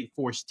Golden State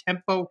force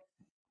tempo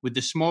with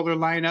the smaller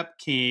lineup?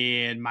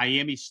 Can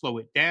Miami slow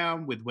it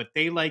down with what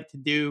they like to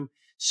do?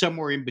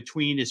 Somewhere in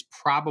between is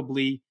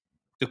probably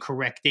the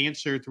correct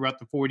answer throughout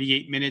the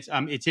 48 minutes.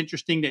 It's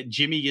interesting that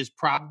Jimmy is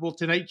probable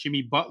tonight.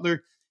 Jimmy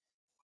Butler,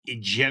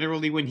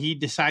 generally when he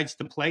decides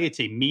to play,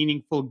 it's a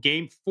meaningful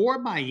game for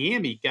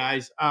Miami,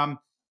 guys.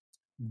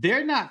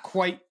 They're not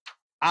quite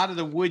out of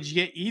the woods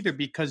yet either,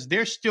 because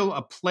they're still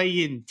a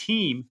play-in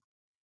team,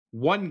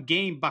 1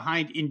 game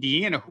behind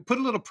Indiana, who put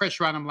a little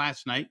pressure on them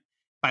last night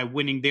by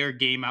winning their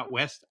game out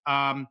west.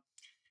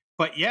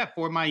 But yeah,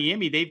 for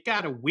Miami, they've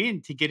got to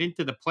win to get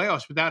into the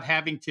playoffs without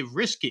having to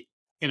risk it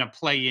in a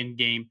play-in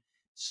game.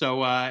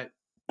 So,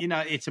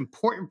 it's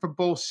important for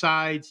both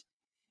sides.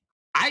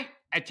 I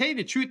tell you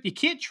the truth, you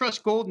can't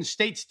trust Golden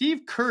State.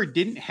 Steve Kerr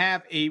didn't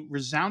have a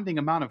resounding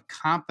amount of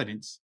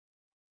confidence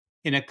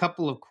in a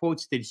couple of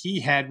quotes that he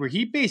had, where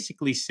he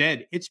basically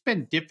said, it's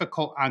been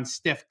difficult on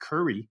Steph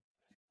Curry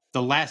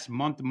the last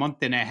month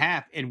and a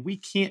half, and we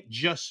can't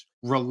just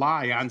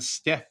rely on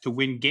Steph to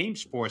win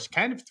games for us,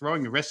 kind of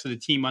throwing the rest of the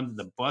team under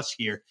the bus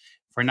here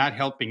for not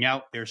helping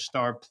out their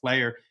star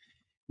player.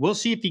 We'll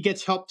see if he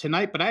gets help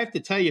tonight, but I have to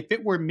tell you, if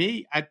it were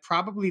me, I'd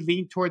probably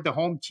lean toward the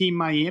home team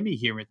Miami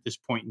here at this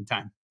point in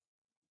time.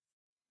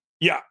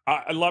 Yeah,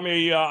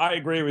 I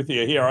agree with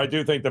you here. I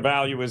do think the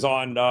value is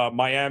on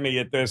Miami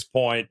at this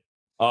point.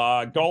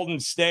 Golden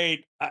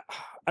State,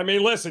 I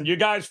mean, listen, you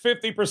guys,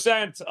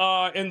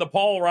 50% in the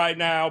poll right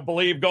now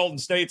believe Golden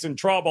State's in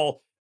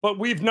trouble, but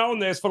we've known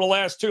this for the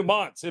last 2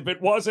 months. If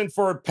it wasn't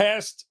for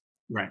past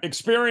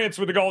experience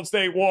with the Golden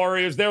State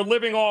Warriors, they're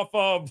living off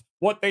of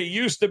what they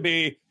used to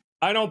be.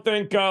 I don't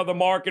think the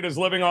market is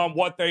living on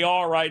what they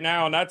are right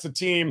now, and that's a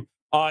team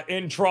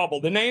in trouble.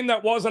 The name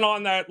that wasn't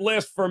on that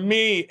list for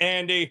me,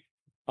 Andy,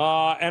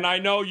 and I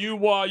know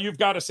you've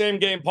got a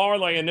same-game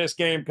parlay in this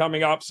game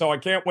coming up, so I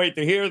can't wait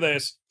to hear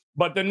this,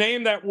 but the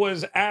name that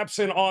was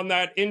absent on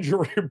that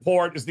injury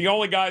report is the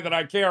only guy that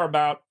I care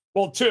about.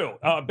 Well, 2.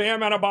 Bam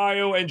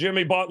Adebayo and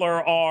Jimmy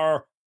Butler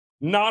are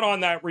not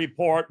on that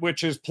report,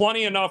 which is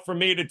plenty enough for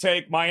me to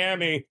take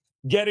Miami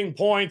getting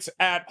points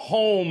at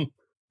home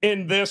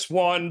in this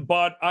one,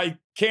 but I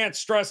can't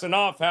stress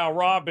enough how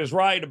Rob is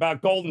right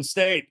about Golden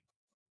State.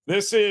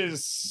 This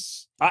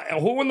is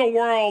who in the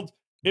world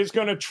is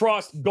going to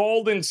trust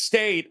Golden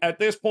State at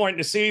this point in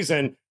the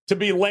season to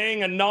be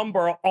laying a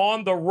number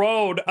on the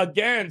road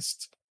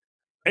against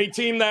a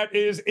team that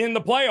is in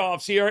the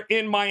playoffs here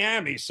in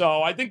Miami.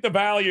 So I think the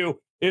value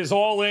is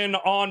all in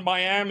on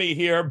Miami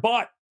here.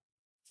 But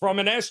from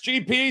an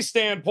SGP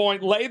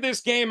standpoint, lay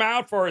this game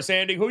out for us,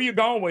 Andy. Who you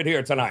going with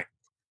here tonight?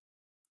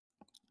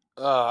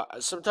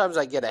 Sometimes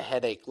I get a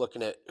headache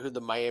looking at who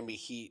the Miami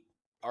Heat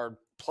are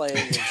playing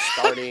and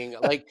starting.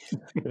 Like,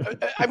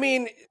 I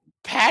mean,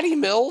 Patty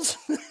Mills,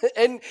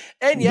 and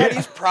yet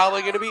he's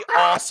probably going to be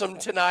awesome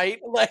tonight.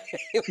 Like,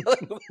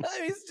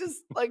 he's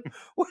just like,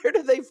 where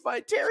do they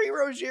find Terry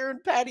Rozier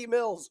and Patty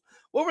Mills?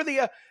 What were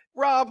the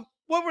Rob?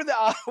 What were the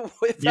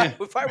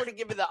if I were to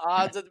give you the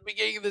odds at the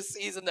beginning of the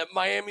season that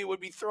Miami would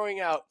be throwing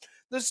out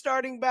the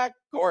starting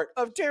backcourt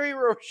of Terry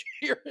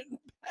Rozier and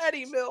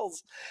Patty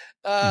Mills?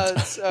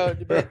 So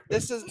but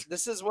this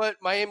is what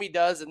Miami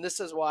does, and this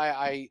is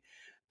why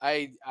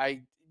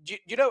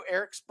you know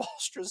Eric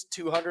Spoelstra's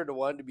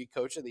 200-1 to be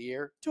coach of the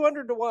year,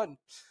 200-1.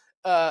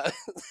 And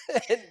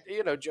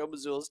Joe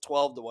Mazzulla's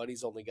 12-1.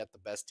 He's only got the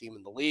best team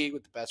in the league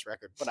with the best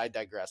record, but I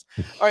digress.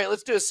 All right,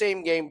 let's do a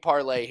same game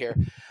parlay here.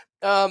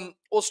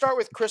 We'll start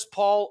with Chris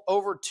Paul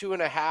over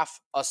 2.5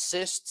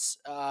 assists.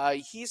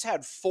 He's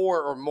had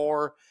 4 or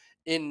more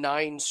in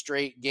 9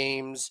 straight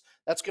games.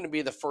 That's going to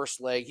be the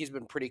first leg. He's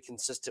been pretty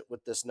consistent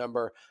with this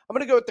number. I'm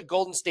going to go with the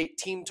Golden State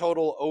team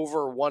total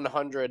over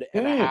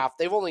 100.5.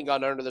 They've only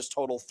gone under this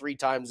total 3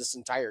 times this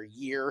entire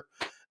year.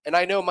 And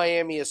I know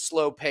Miami is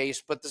slow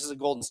paced, but this is a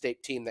Golden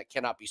State team that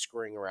cannot be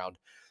screwing around.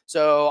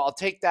 So I'll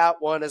take that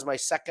one as my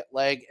second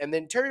leg. And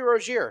then Terry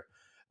Rozier.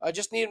 I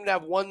just need him to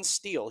have 1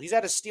 steal. He's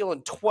had a steal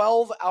in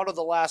 12 out of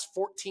the last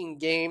 14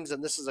 games,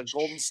 and this is a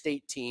Golden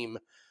State team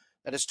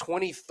that is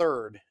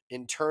 23rd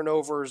in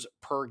turnovers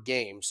per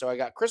game. So I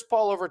got Chris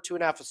Paul over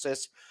 2.5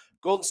 assists,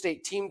 Golden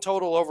State team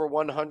total over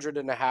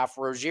 100.5,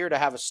 Rozier to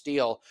have a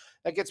steal.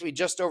 That gets me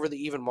just over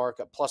the even mark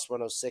at plus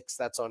 106.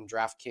 That's on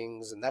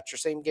DraftKings, and that's your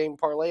same game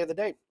parlay of the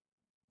day.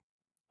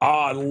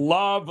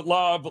 Love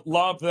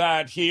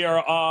that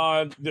here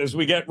as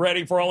we get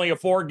ready for only a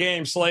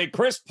 4-game slate.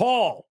 Chris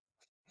Paul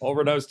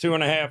over those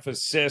 2.5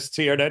 assists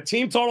here. That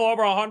team total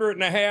over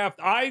 100.5.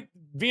 I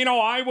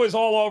was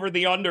all over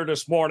the under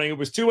this morning. It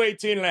was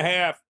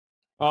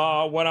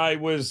 218.5 when I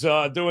was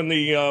doing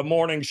the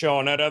morning show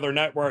on that other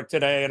network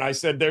today. And I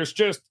said, there's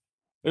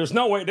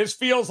no way. This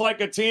feels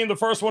like a team. The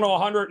first one to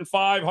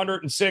 105,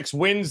 106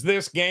 wins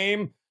this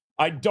game.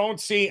 I don't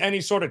see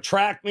any sort of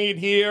track meet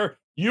here.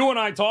 You and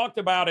I talked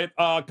about it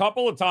a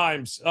couple of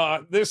times.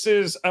 This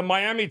is a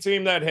Miami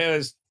team that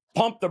has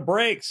pumped the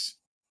brakes.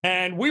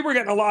 And we were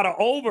getting a lot of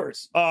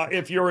overs,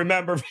 if you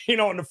remember,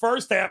 in the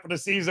first half of the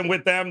season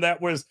with them.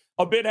 That was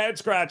a bit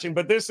head-scratching.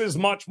 But this is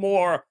much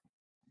more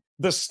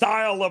the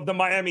style of the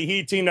Miami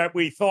Heat team that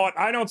we thought.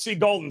 I don't see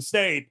Golden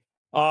State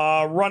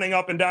running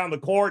up and down the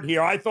court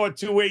here. I thought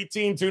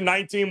 218,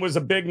 219 was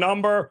a big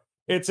number.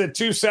 It's at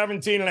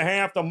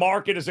 217.5. The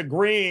market is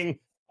agreeing.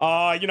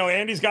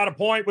 Andy's got a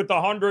point with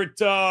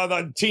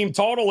the team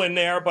total in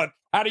there. But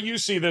how do you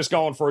see this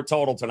going for a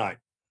total tonight?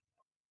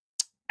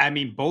 I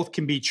mean, both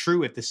can be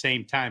true at the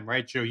same time,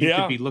 right, Joe? You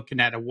could be looking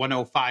at a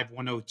 105,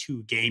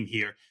 102 game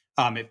here.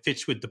 It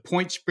fits with the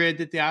point spread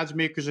that the odds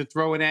makers are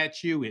throwing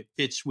at you. It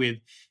fits with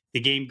the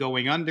game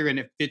going under, and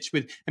it fits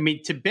with,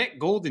 to bet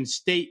Golden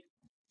State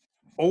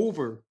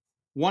over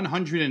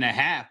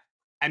 100.5,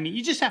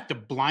 you just have to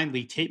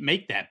blindly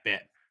make that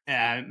bet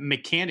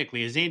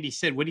mechanically. As Andy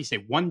said, what did he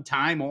say? 1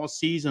 time all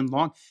season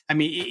long?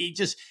 You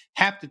just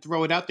have to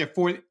throw it out there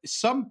for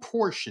some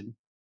portion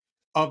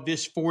of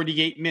this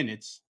 48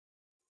 minutes.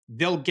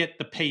 They'll get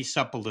the pace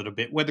up a little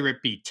bit, whether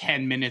it be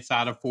 10 minutes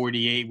out of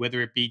 48,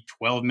 whether it be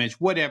 12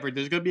 minutes, whatever.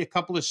 There's going to be a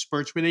couple of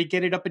spurts where they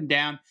get it up and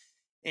down.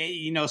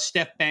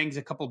 Steph bangs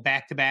a couple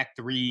back-to-back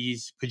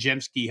threes.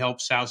 Pajemski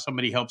helps out.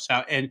 Somebody helps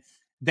out. And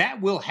that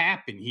will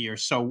happen here.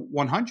 So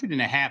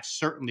 100.5,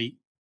 certainly,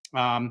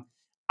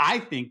 I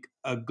think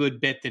a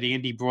good bet that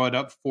Andy brought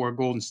up for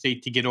Golden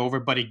State to get over.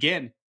 But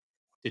again,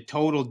 the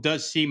total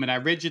does seem, and I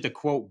read you the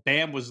quote,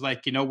 Bam was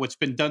like, what's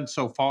been done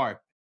so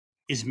far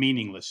is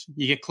meaningless.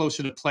 You get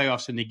closer to the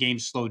playoffs and the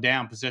games slow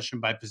down possession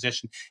by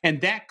possession.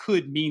 And that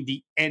could mean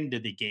the end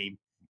of the game.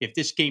 If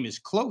this game is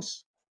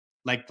close,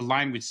 like the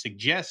line would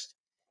suggest,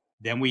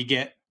 then we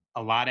get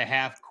a lot of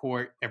half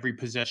court, every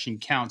possession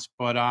counts.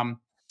 But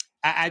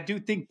I do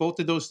think both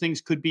of those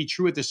things could be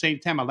true at the same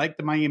time. I like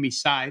the Miami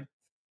side.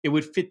 It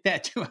would fit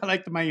that too. I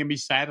like the Miami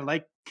side. I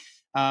like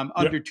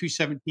under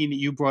 217 that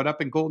you brought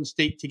up, and Golden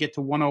State to get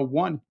to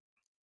 101.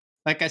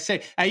 Like I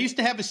said, I used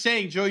to have a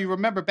saying, Joe, you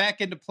remember back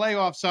in the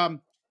playoffs,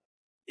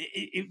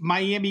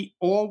 Miami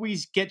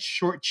always gets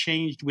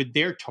shortchanged with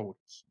their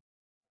totals.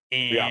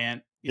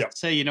 And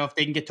say, if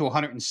they can get to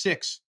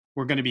 106,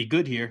 we're going to be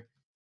good here.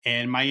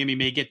 And Miami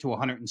may get to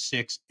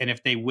 106. And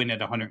if they win at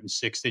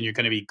 106, then you're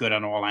going to be good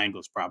on all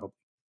angles, probably.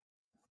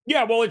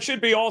 Yeah, well, it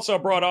should be also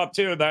brought up,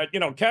 too, that,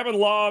 Kevin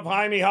Love,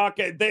 Jaime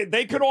Jaquez,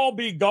 they could all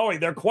be going.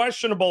 They're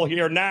questionable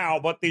here now,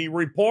 but the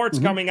reports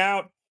coming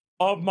out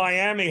of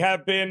Miami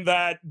have been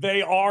that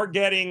they are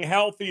getting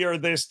healthier,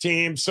 this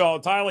team. So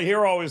Tyler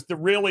Hero is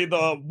really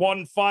the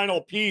one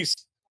final piece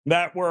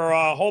that we're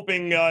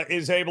hoping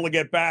is able to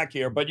get back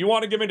here. But you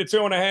want to give me the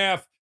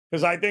 2.5,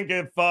 because I think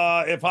if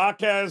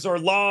Jaquez or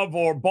Love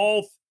or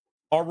both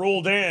are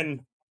ruled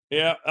in,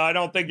 yeah, I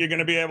don't think you're going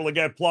to be able to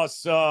get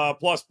plus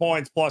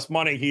points, plus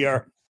money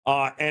here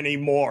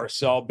anymore.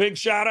 So big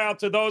shout out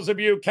to those of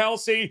you.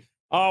 Kelsey,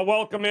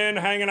 welcome in,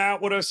 hanging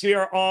out with us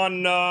here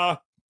on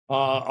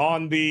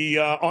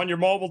your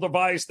mobile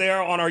device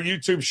there on our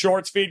YouTube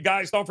Shorts feed.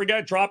 Guys, don't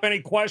forget, drop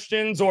any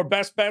questions or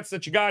best bets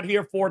that you got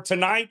here for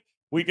tonight.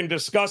 We can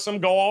discuss them,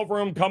 go over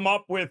them, come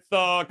up with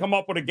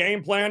a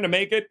game plan to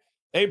make it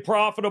a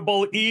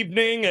profitable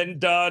evening. And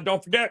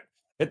don't forget,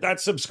 hit that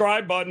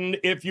subscribe button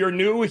if you're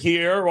new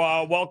here.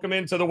 Welcome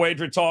into the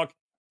WagerTalk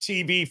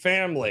TV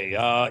family.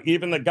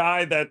 Even the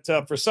guy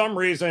that for some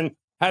reason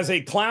has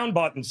a clown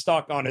button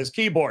stuck on his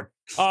keyboard.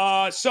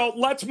 So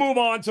let's move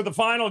on to the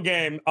final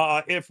game,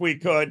 if we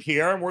could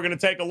here. And we're going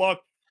to take a look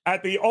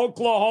at the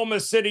Oklahoma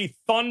City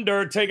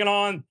Thunder taking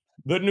on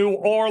the New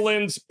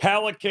Orleans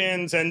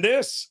Pelicans. And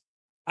this,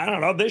 I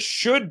don't know, this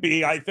should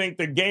be, I think,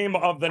 the game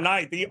of the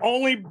night. The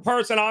only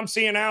person I'm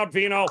seeing out,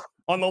 Vino,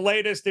 on the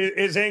latest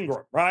is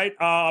Ingram, right?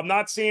 I'm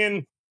not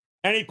seeing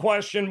any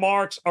question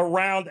marks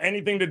around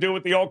anything to do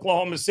with the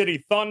Oklahoma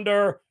City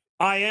Thunder.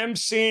 I am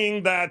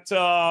seeing that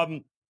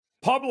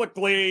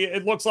publicly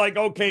it looks like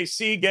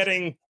OKC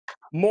getting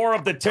more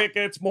of the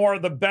tickets, more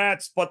of the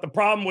bets. But the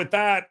problem with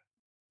that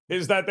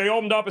is that they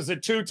opened up as a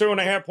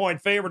 2.5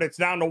 point favorite. It's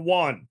down to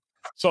 1.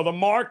 So the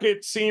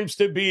market seems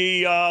to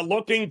be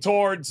looking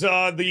towards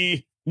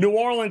the New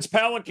Orleans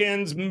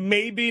Pelicans,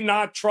 maybe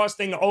not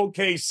trusting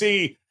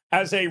OKC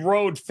as a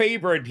road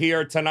favorite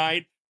here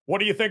tonight. What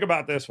do you think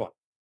about this one?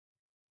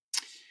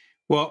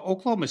 Well,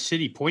 Oklahoma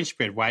City point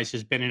spread wise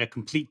has been in a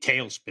complete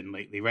tailspin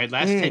lately, right?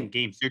 Last 10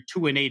 games, they're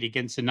 2-8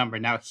 against the number.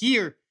 Now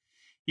here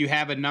you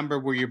have a number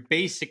where you're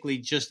basically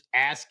just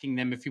asking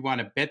them, if you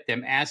want to bet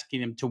them,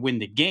 asking them to win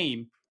the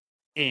game.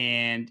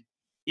 And,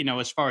 you know,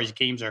 as far as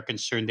games are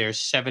concerned, they're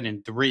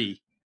 7-3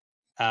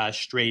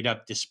 straight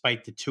up,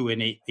 despite the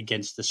 2-8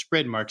 against the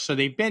spread mark. So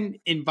they've been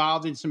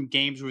involved in some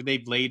games where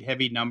they've laid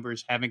heavy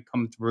numbers, haven't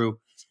come through.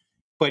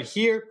 But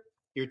here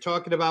you're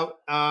talking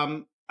about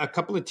a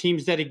couple of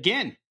teams that,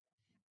 again,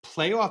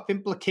 playoff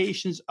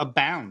implications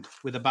abound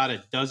with about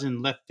a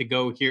dozen left to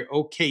go here.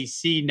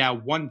 OKC now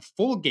 1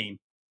 full game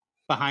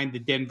behind the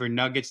Denver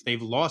Nuggets.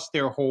 They've lost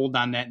their hold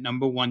on that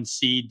number 1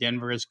 seed.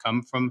 Denver has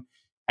come from,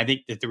 I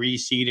think, the 3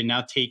 seed and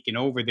now taken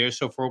over there.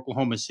 So for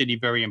Oklahoma City,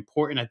 very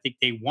important. I think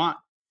they want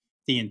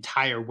the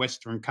entire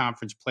Western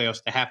Conference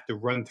playoffs to have to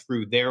run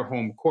through their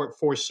home court.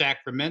 For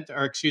Sacramento,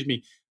 or excuse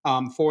me,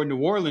 for New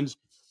Orleans,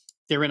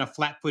 they're in a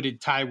flat-footed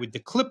tie with the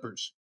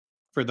Clippers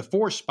for the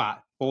 4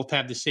 spot. Both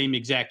have the same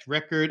exact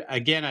record.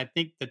 Again, I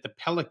think that the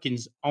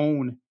Pelicans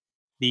own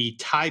the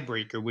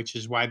tiebreaker, which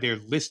is why they're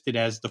listed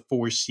as the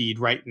 4 seed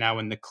right now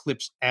and the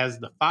Clips as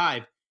the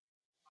 5.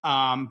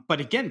 But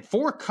again,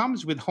 4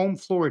 comes with home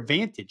floor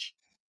advantage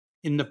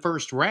in the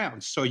first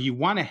round. So you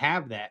want to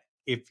have that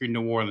if you're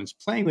New Orleans.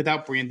 Playing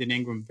without Brandon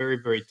Ingram, very,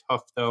 very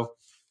tough, though,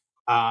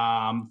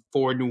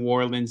 for New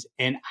Orleans.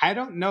 And I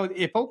don't know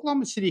if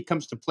Oklahoma City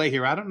comes to play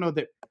here. I don't know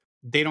that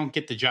they don't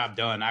get the job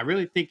done. I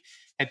really think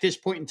at this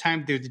point in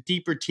time, they're the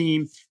deeper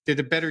team. They're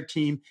the better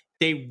team.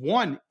 They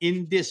won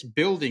in this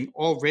building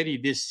already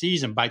this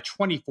season by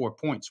 24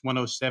 points,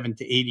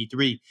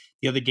 107-83.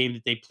 The other game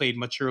that they played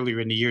much earlier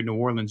in the year, New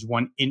Orleans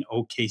won in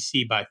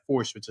OKC by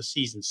 4. So it's a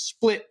season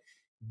split.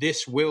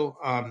 This will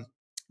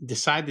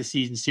decide the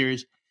season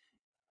series.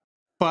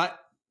 But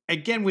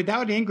again,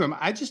 without Ingram,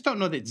 I just don't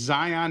know that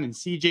Zion and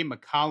CJ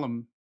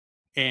McCollum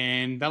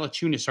and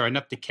Valanciunas are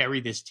enough to carry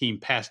this team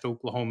past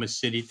Oklahoma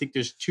City. I think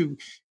there's too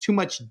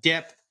much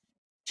depth,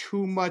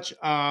 too much,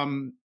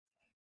 in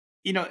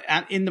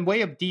the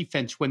way of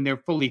defense when they're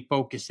fully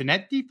focused. And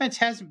that defense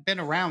hasn't been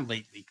around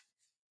lately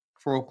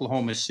for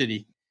Oklahoma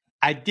City.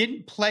 I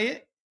didn't play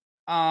it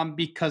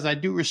because I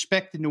do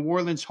respect the New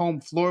Orleans home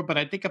floor, but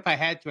I think if I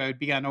had to, I would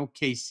be on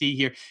OKC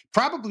here.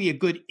 Probably a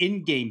good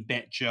in-game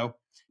bet, Joe.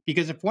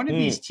 Because if one of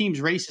these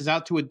teams races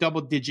out to a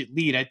double-digit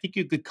lead, I think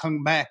you could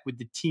come back with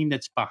the team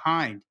that's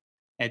behind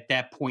at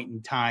that point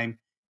in time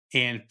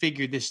and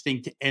figure this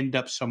thing to end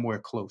up somewhere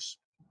close.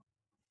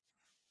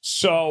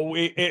 So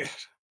it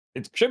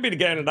should be the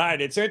game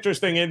tonight. It's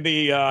interesting in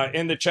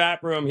the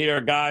chat room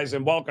here, guys,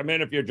 and welcome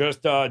in if you're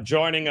just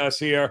joining us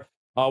here,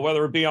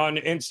 whether it be on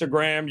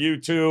Instagram,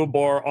 YouTube,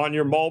 or on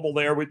your mobile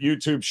there with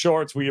YouTube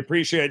Shorts. We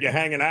appreciate you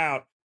hanging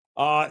out.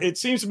 It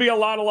seems to be a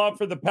lot of love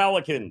for the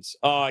Pelicans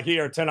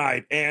here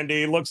tonight,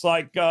 Andy. Looks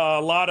like a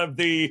lot of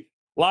the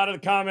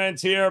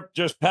comments here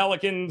just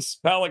Pelicans.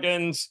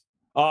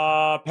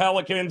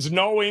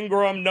 No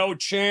Ingram, no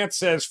chance,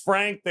 says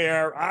Frank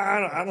there.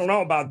 I don't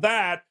know about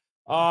that.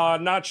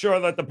 Not sure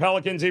that the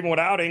Pelicans, even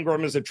without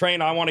Ingram, is a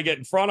train I want to get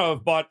in front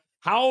of. But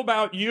how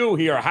about you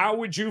here? How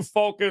would you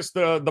focus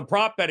the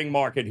prop betting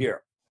market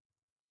here?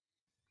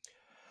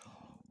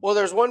 Well,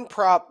 there's one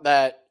prop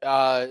that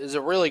is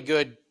a really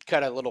good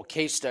got a little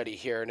case study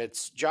here, and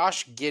it's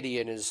Josh Giddey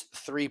and his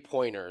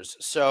 3-pointers.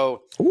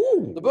 So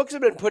Ooh. the books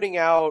have been putting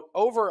out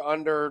over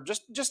under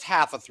just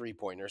half a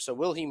 3-pointer. So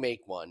will he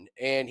make one?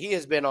 And he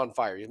has been on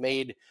fire. He's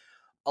made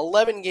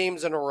 11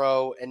 games in a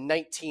row and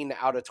 19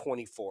 out of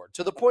 24,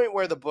 to the point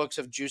where the books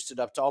have juiced it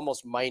up to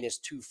almost minus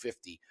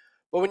 250.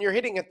 But when you're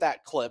hitting at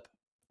that clip,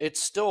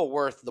 it's still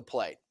worth the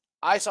play.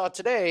 I saw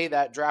today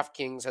that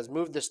DraftKings has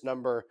moved this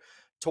number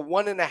to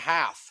 1.5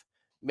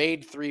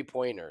 made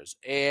 3-pointers.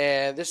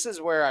 And this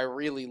is where I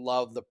really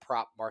love the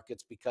prop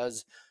markets,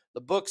 because the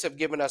books have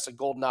given us a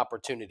golden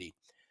opportunity.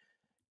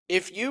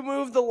 If you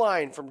move the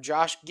line from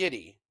Josh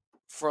Giddey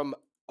from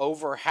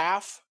over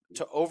half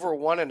to over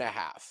 1.5,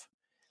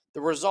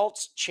 the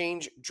results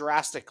change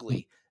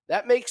drastically.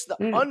 That makes the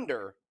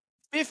under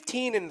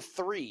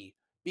 15-3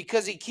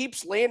 because he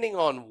keeps landing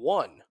on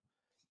one.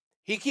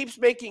 He keeps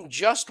making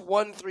just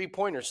 1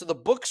 3-pointer. So the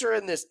books are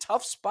in this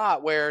tough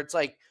spot where it's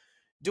like,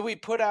 do we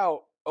put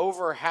out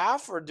over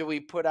half or do we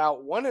put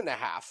out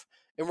 1.5?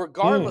 And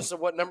regardless of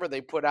what number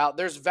they put out,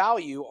 there's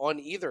value on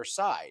either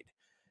side.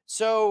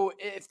 So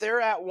if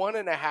they're at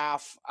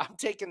 1.5, I'm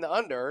taking the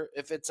under.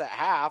 If it's at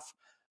half,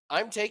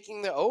 I'm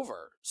taking the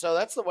over. So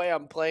that's the way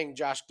I'm playing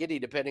Josh Giddey,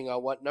 depending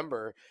on what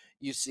number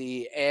you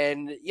see.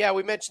 And yeah,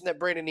 we mentioned that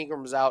Brandon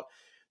Ingram's out.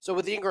 So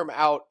with Ingram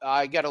out,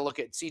 I got to look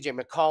at CJ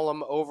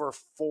McCollum, over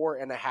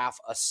 4.5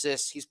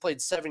 assists. He's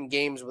played 7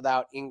 games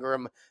without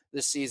Ingram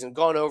this season,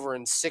 gone over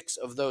in 6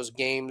 of those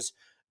games.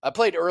 I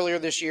played earlier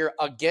this year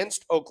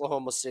against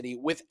Oklahoma City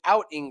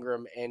without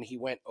Ingram, and he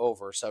went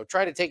over. So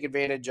try to take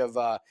advantage of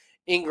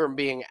Ingram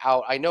being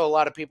out. I know a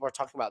lot of people are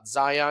talking about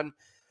Zion.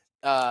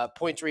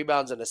 Points,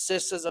 rebounds, and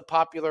assists is a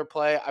popular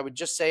play. I would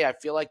just say I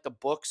feel like the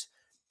books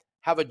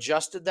have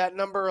adjusted that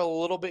number a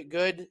little bit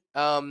good.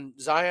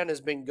 Zion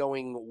has been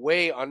going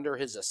way under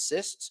his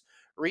assists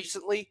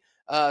recently.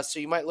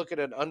 So you might look at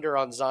an under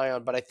on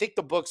Zion, but I think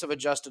the books have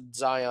adjusted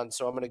Zion.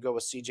 So I'm going to go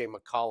with CJ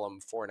McCollum,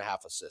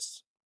 4.5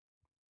 assists.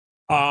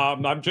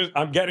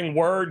 I'm getting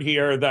word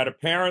here that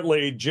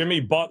apparently Jimmy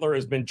Butler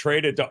has been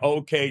traded to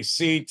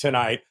OKC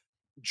tonight,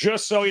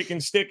 just so he can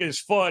stick his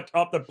foot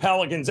up the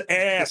Pelicans'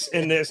 ass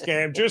in this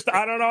game.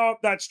 I don't know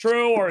if that's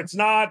true or it's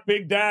not.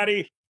 Big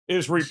Daddy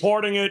is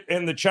reporting it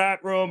in the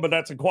chat room, but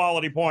that's a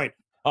quality point.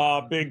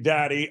 Big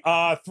Daddy.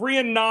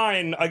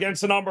 3-9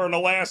 against the number in the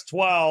last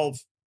 12.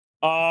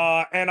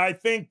 And I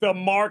think the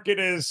market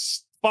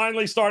is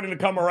finally starting to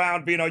come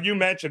around. You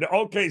mentioned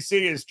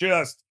OKC is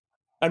just,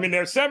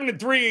 they're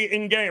 7-3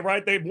 in game,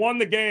 right? They've won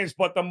the games,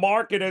 but the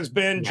market has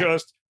been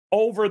just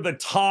over the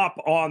top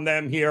on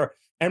them here.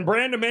 And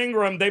Brandon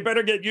Ingram, they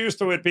better get used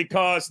to it,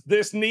 because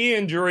this knee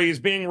injury is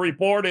being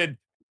reported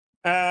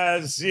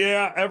as,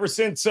 ever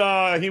since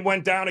he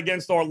went down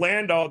against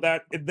Orlando,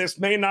 that this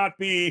may not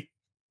be,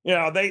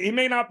 he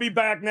may not be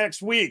back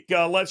next week.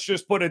 Let's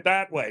just put it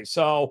that way.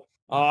 So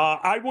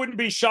I wouldn't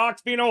be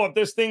shocked, if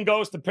this thing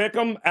goes to pick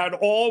him at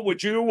all.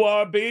 Would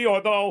you be?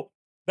 Although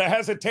the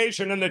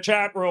hesitation in the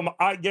chat room,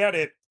 I get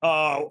it,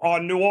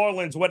 on New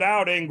Orleans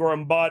without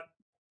Ingram, but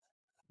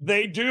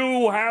they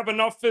do have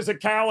enough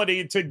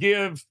physicality to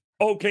give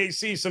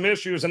OKC some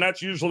issues, and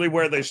that's usually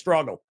where they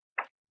struggle.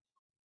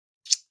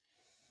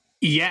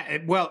 Yeah,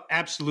 well,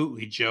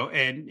 absolutely, Joe.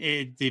 And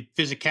the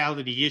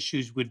physicality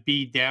issues would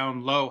be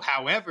down low.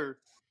 However,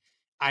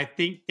 I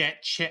think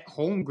that Chet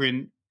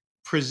Holmgren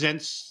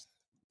presents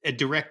a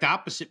direct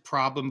opposite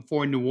problem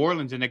for New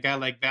Orleans and a guy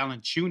like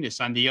Valanciunas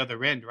on the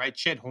other end, right?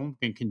 Chet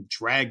Holmgren can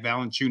drag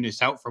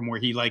Valanciunas out from where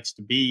he likes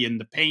to be in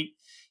the paint.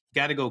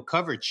 You got to go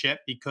cover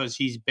Chet, because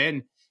he's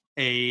been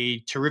a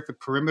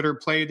terrific perimeter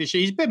player this year.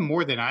 He's been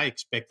more than I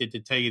expected, to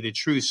tell you the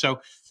truth. So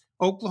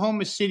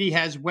Oklahoma City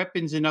has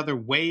weapons in other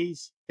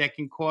ways that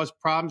can cause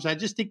problems. I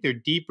just think they're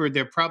deeper.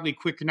 They're probably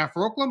quicker. Now,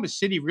 for Oklahoma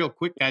City, real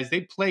quick, guys,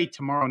 they play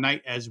tomorrow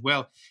night as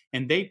well,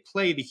 and they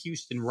play the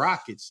Houston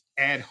Rockets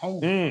at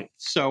home.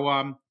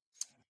 So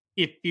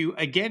if you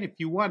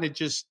want to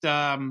just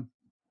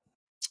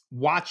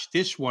watch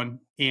this one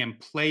and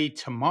play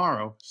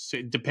tomorrow,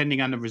 so depending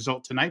on the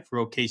result tonight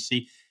for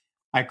OKC,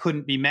 I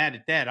couldn't be mad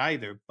at that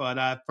either.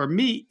 But for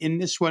me, in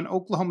this one,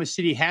 Oklahoma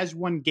City has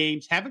won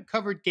games, haven't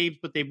covered games,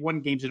 but they've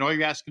won games. And all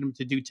you're asking them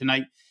to do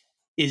tonight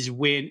is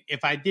win.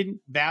 If I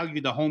didn't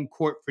value the home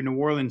court for New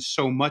Orleans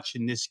so much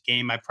in this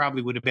game, I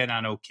probably would have been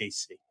on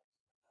OKC.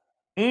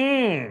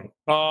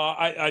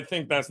 I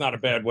think that's not a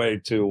bad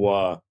way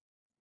to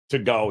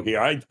go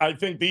here. I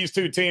think these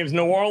two teams,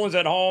 New Orleans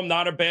at home,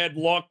 not a bad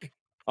look.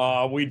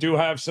 We do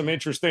have some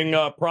interesting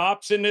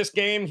props in this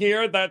game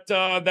here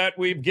that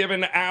we've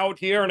given out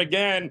here. And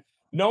again,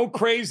 no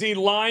crazy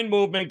line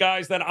movement,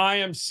 guys, that I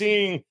am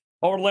seeing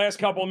over the last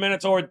couple of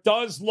minutes, or it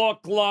does look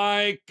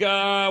like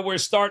we're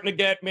starting to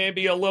get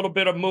maybe a little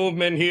bit of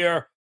movement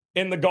here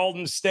in the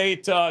Golden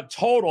State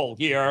total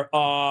here.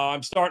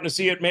 I'm starting to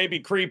see it maybe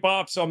creep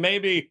up. So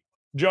maybe,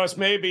 just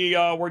maybe,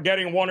 we're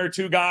getting one or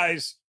two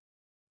guys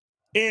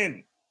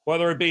in,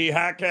 whether it be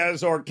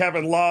Jaquez or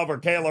Kevin Love or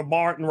Caleb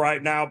Martin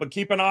right now. But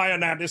keep an eye on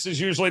that. This is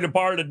usually the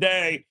part of the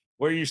day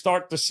where you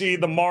start to see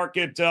the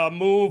market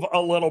move a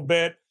little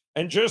bit.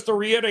 And just to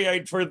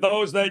reiterate for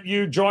those that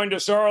you joined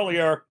us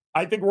earlier,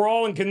 I think we're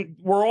all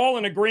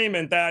in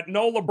agreement that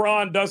no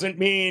LeBron doesn't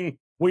mean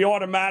we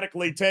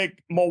automatically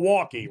take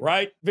Milwaukee,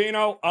 right,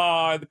 Vino?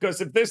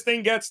 Because if this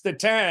thing gets to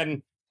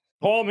 10,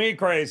 call me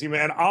crazy,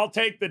 man. I'll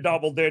take the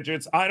double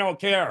digits. I don't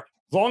care.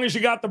 As long as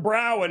you got the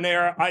brow in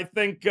there, I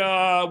think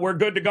we're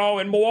good to go.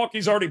 And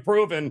Milwaukee's already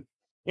proven,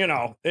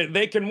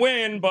 they can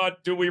win,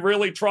 but do we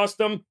really trust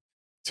them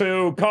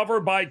to cover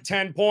by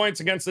 10 points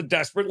against the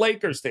desperate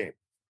Lakers team?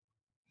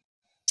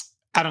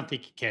 I don't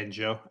think you can,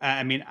 Joe.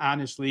 I mean,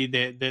 honestly,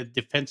 the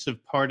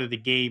defensive part of the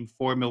game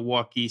for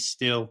Milwaukee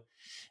still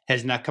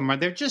has not come on.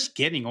 They're just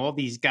getting all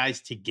these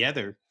guys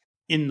together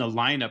in the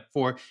lineup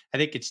for, I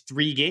think it's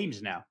 3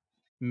 games now.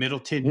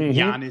 Middleton,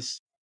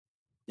 Giannis,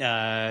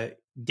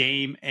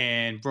 Dame,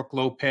 and Brook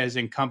Lopez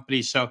and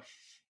company. So,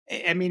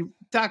 I mean,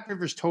 Doc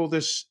Rivers told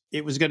us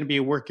it was going to be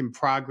a work in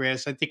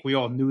progress. I think we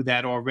all knew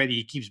that already.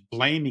 He keeps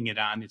blaming it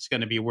on it's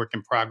going to be a work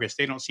in progress.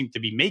 They don't seem to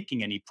be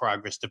making any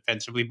progress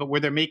defensively, but where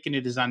they're making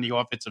it is on the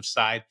offensive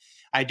side.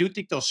 I do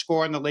think they'll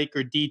score on the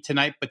Laker D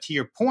tonight, but to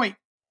your point,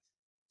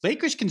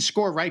 Lakers can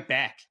score right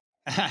back.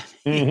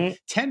 10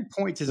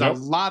 points is a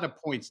lot of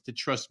points to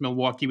trust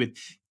Milwaukee with.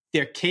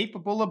 They're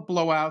capable of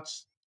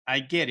blowouts. I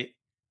get it.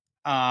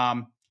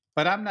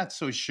 But I'm not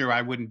so sure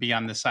I wouldn't be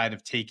on the side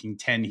of taking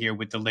 10 here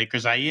with the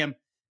Lakers. I am,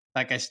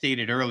 like I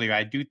stated earlier,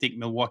 I do think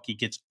Milwaukee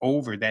gets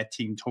over that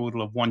team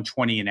total of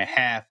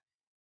 120.5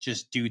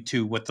 just due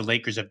to what the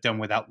Lakers have done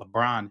without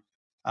LeBron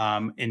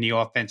in the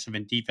offensive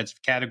and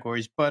defensive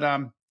categories. But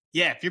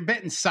yeah, if you're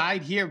betting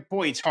side here,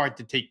 boy, it's hard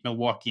to take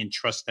Milwaukee and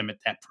trust them at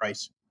that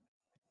price.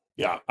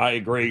 Yeah, I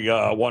agree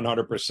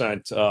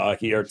 100%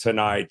 here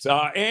tonight.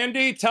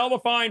 Andy, tell the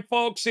fine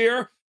folks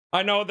here.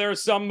 I know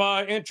there's some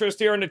interest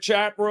here in the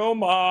chat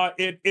room.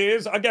 It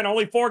is, again,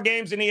 only 4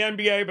 games in the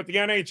NBA, but the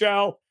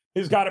NHL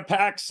has got a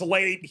packed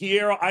slate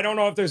here. I don't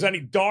know if there's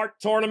any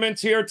dart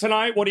tournaments here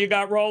tonight. What do you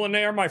got rolling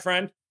there, my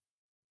friend?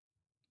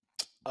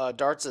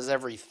 Darts is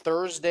every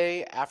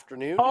Thursday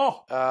afternoon.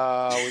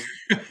 Oh.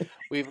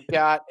 We've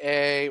got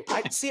I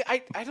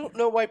don't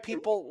know why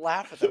people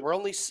laugh at that. We're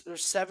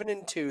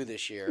 7-2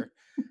 this year.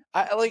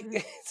 I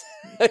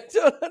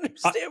don't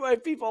understand why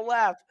people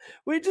laugh.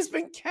 We've just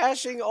been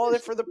cashing all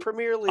that for the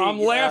Premier League. I'm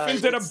laughing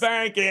to the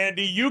bank,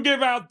 Andy. You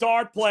give out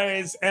dart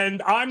plays,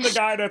 and I'm the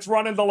guy that's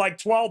running the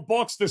 12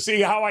 books to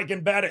see how I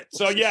can bet it.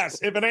 So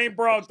yes, if it ain't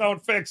broke,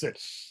 don't fix it.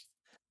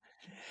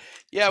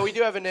 Yeah, we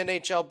do have an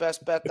NHL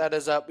best bet that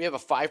is up. We have a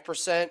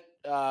 5%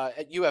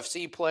 at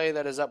UFC play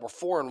that is up. We're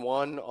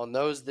 4-1 on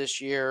those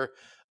this year.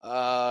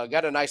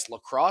 Got a nice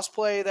lacrosse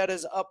play that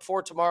is up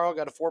for tomorrow.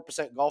 Got a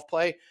 4% golf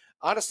play.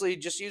 Honestly,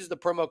 just use the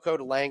promo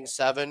code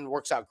LANG7.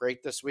 Works out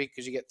great this week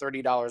because you get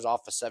 $30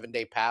 off a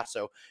 7-day pass.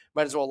 So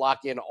might as well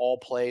lock in all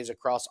plays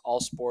across all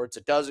sports.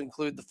 It does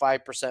include the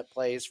 5%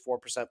 plays,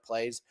 4%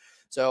 plays.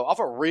 So off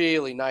a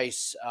really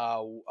nice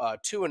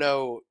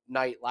 2-0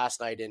 night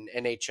last night in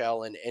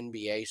NHL and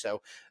NBA.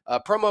 So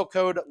promo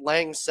code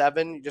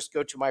LANG7. You just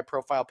go to my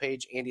profile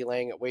page, Andy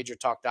Lang at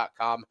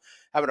WagerTalk.com.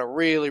 Having a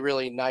really,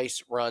 really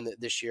nice run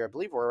this year. I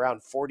believe we're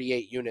around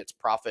 48 units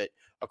profit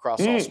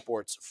across all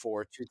sports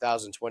for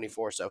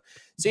 2024. So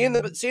seeing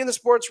the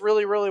sports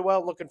really, really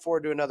well. Looking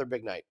forward to another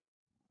big night.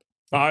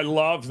 I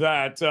love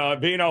that.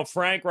 Vino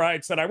Frank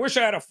writes that I wish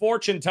I had a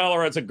fortune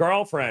teller as a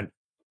girlfriend.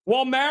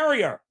 Well,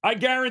 marry her. I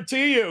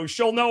guarantee you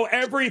she'll know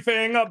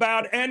everything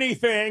about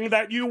anything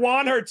that you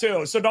want her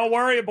to. So don't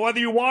worry about whether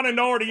you want to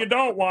know it or you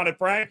don't want it,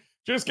 Frank.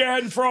 Just go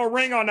ahead and throw a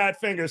ring on that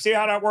finger. See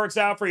how that works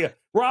out for you.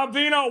 Rob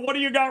Vino, what do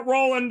you got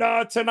rolling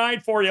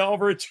tonight for you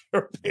over at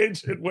your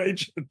page at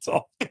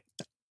WagerTalk?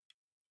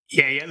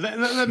 Yeah.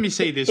 Let me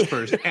say this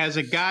first. As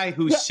a guy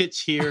who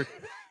sits here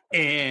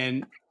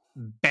and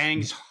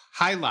bangs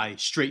highlight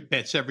straight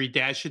bets every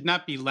day, I should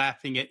not be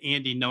laughing at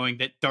Andy knowing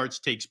that darts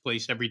takes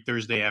place every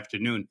Thursday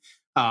afternoon.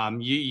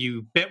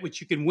 You bet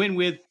what you can win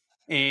with,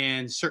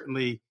 and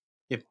certainly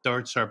if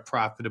darts are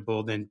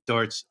profitable, then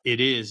darts it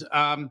is.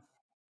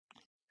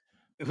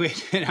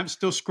 Wait, I'm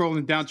still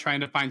scrolling down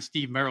trying to find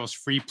Steve Merrill's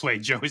free play.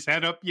 Joe, is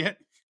that up yet?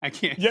 I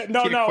can't. Yeah,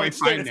 no,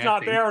 it's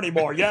not there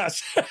anymore.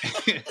 Yes,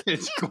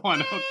 it's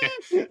gone.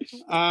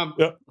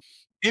 Okay.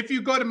 If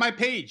you go to my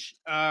page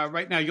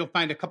right now, you'll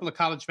find a couple of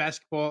college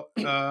basketball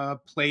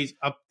plays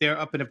up there,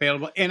 up and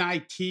available.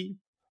 NIT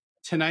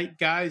tonight,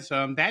 guys.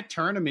 That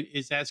tournament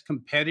is as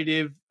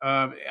competitive,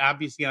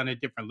 obviously on a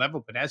different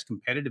level, but as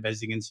competitive as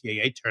the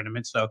NCAA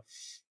tournament. So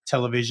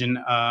television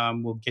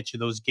will get you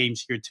those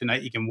games here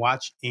tonight. You can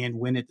watch and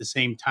win at the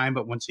same time.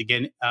 But once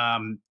again,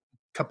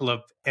 couple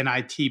of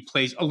NIT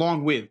plays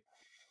along with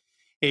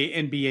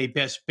a NBA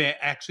best bet.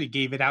 Actually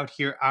gave it out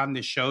here on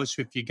the show.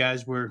 So if you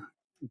guys were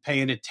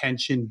paying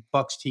attention,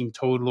 Bucks team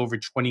total over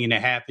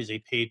 20.5 is a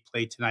paid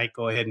play tonight.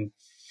 Go ahead and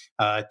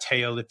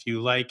tail if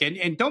you like.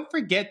 And don't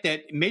forget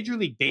that Major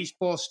League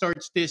Baseball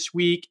starts this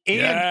week. And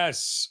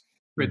yes,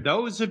 for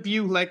those of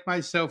you like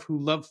myself who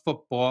love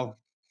football,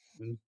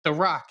 The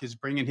Rock is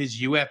bringing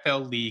his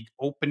UFL League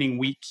opening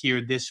week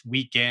here this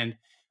weekend.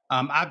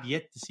 I've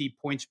yet to see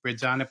point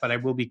spreads on it, but I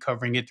will be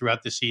covering it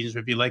throughout the season. So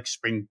if you like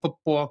spring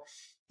football,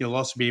 you'll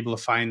also be able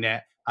to find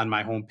that on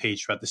my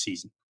homepage throughout the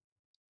season.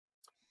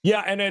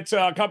 Yeah, and it's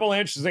a couple of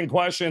interesting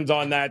questions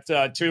on that,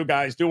 too,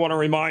 guys. Do want to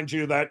remind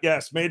you that,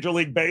 yes, Major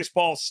League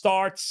Baseball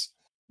starts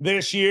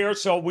this year,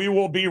 so we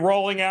will be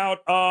rolling out,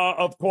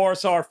 of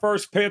course, our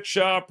first pitch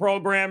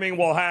programming.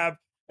 We'll have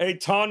a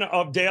ton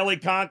of daily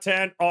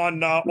content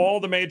on all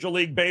the Major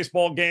League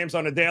Baseball games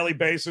on a daily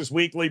basis,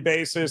 weekly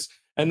basis.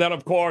 And then,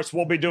 of course,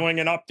 we'll be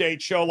doing an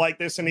update show like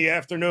this in the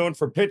afternoon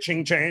for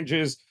pitching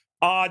changes,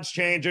 odds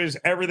changes,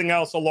 everything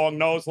else along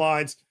those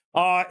lines.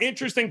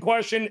 Interesting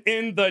question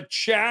in the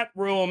chat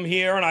room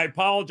here, and I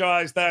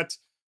apologize that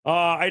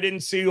I didn't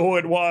see who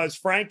it was.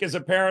 Frank is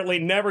apparently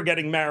never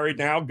getting married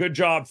now. Good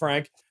job,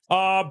 Frank.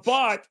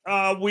 But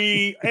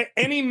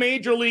any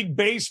Major League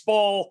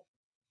Baseball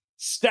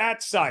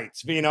stat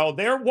sites,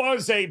 there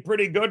was a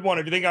pretty good one,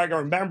 if you think I can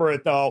remember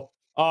it, though,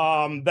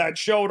 that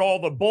showed all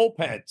the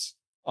bullpens,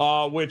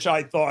 which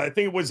I think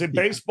it was in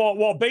baseball.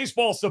 Well,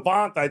 Baseball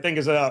Savant, I think,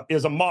 is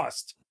a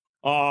must.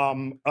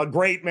 A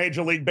great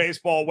Major League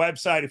Baseball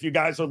website if you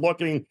guys are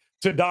looking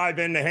to dive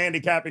into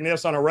handicapping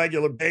this on a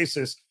regular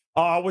basis.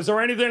 Was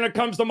there anything that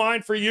comes to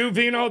mind for you,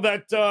 Vino,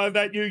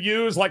 that you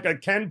use, like a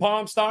Ken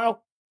Palm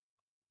style?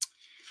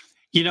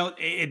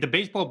 The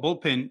baseball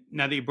bullpen,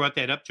 now that you brought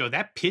that up, Joe,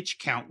 that pitch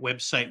count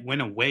website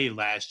went away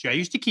last year. I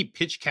used to keep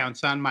pitch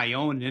counts on my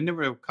own, and then there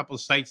were a couple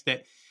of sites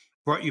that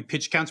brought you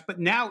pitch counts.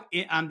 But now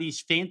on these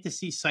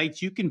fantasy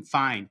sites, you can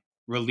find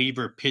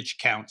reliever pitch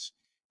counts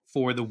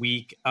for the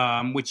week,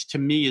 which to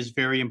me is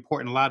very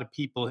important. A lot of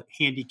people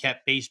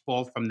handicap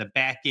baseball from the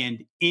back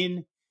end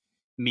in,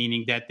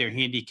 meaning that they're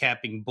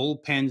handicapping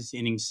bullpens,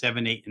 innings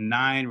 7, 8, and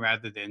 9,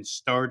 rather than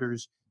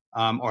starters,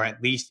 or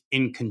at least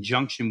in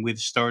conjunction with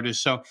starters.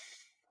 So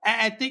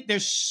I think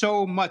there's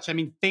so much. I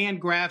mean,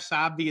 Fangraphs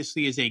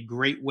obviously is a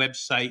great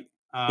website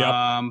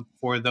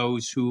for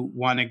those who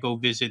want to go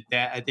visit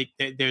that. I think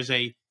that there's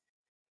a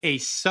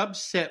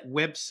subset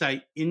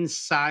website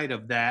inside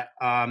of that.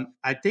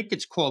 I think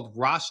it's called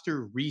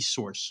Roster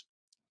Resource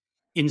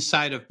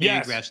inside of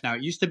Fangraphs. Yes. Now,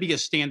 it used to be a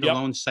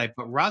standalone site,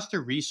 but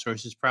Roster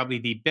Resource is probably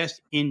the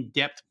best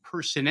in-depth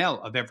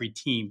personnel of every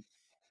team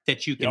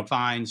that you can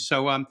find.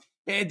 So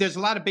there's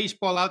a lot of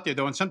baseball out there,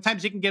 though, and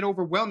sometimes it can get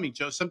overwhelming,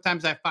 Joe.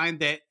 Sometimes I find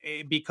that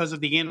because of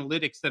the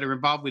analytics that are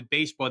involved with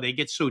baseball, they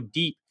get so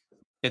deep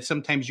that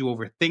sometimes you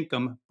overthink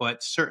them,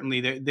 but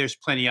certainly there's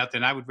plenty out there,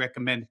 and I would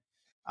recommend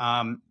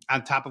on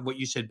top of what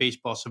you said,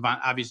 Baseball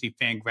Savant, obviously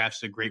Fangraphs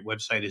is a great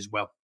website as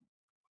well.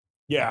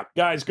 Yeah,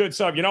 guys, good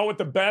stuff. You know what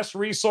the best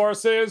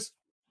resource is?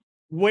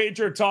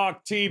 WagerTalk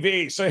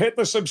TV. So hit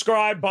the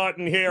subscribe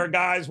button here,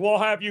 guys. We'll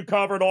have you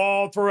covered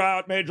all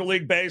throughout Major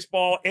League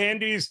Baseball.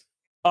 Andy's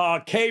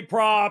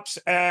K-props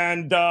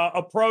and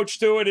approach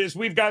to it is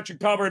we've got you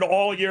covered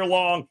all year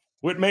long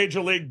with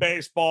Major League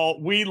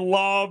Baseball. We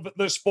love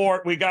the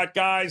sport. We got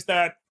guys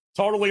that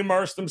totally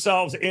immerse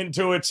themselves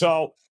into it.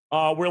 So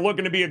we're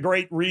looking to be a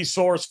great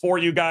resource for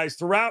you guys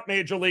throughout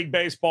Major League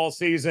Baseball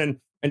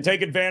season and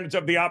take advantage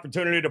of the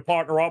opportunity to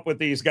partner up with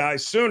these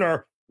guys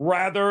sooner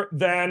rather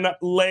than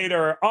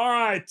later. All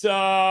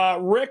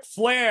right, Ric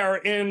Flair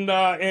in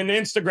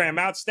Instagram,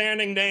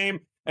 outstanding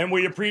name, and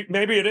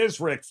maybe it is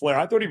Ric Flair.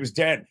 I thought he was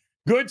dead.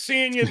 Good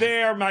seeing you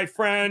there, my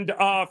friend.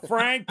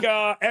 Frank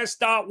S.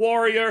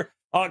 Warrior,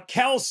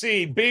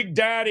 Kelsey, Big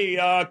Daddy,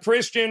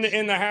 Christian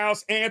in the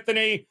house,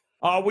 Anthony.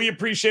 We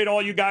appreciate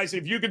all you guys.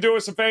 If you could do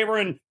us a favor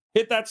and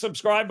hit that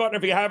subscribe button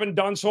if you haven't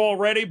done so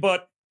already,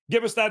 but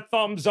give us that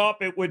thumbs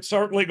up. It would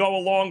certainly go a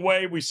long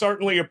way. We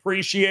certainly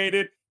appreciate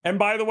it. And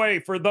by the way,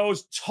 for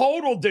those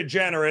total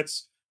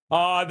degenerates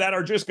that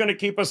are just going to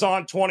keep us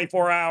on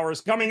 24 hours,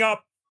 coming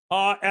up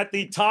at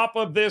the top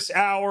of this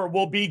hour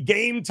will be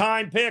Game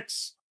Time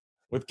Picks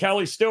with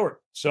Kelly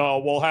Stewart. So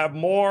we'll have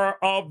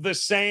more of the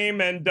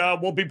same, and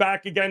we'll be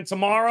back again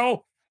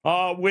tomorrow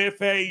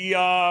with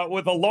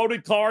a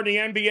loaded card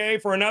in the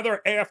NBA for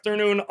another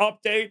afternoon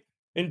update.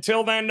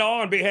 Until then, though,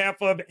 on behalf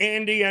of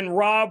Andy and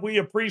Rob, we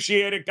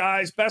appreciate it,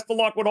 guys. Best of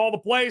luck with all the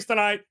plays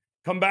tonight.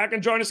 Come back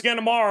and join us again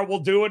tomorrow.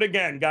 We'll do it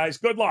again, guys.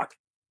 Good luck.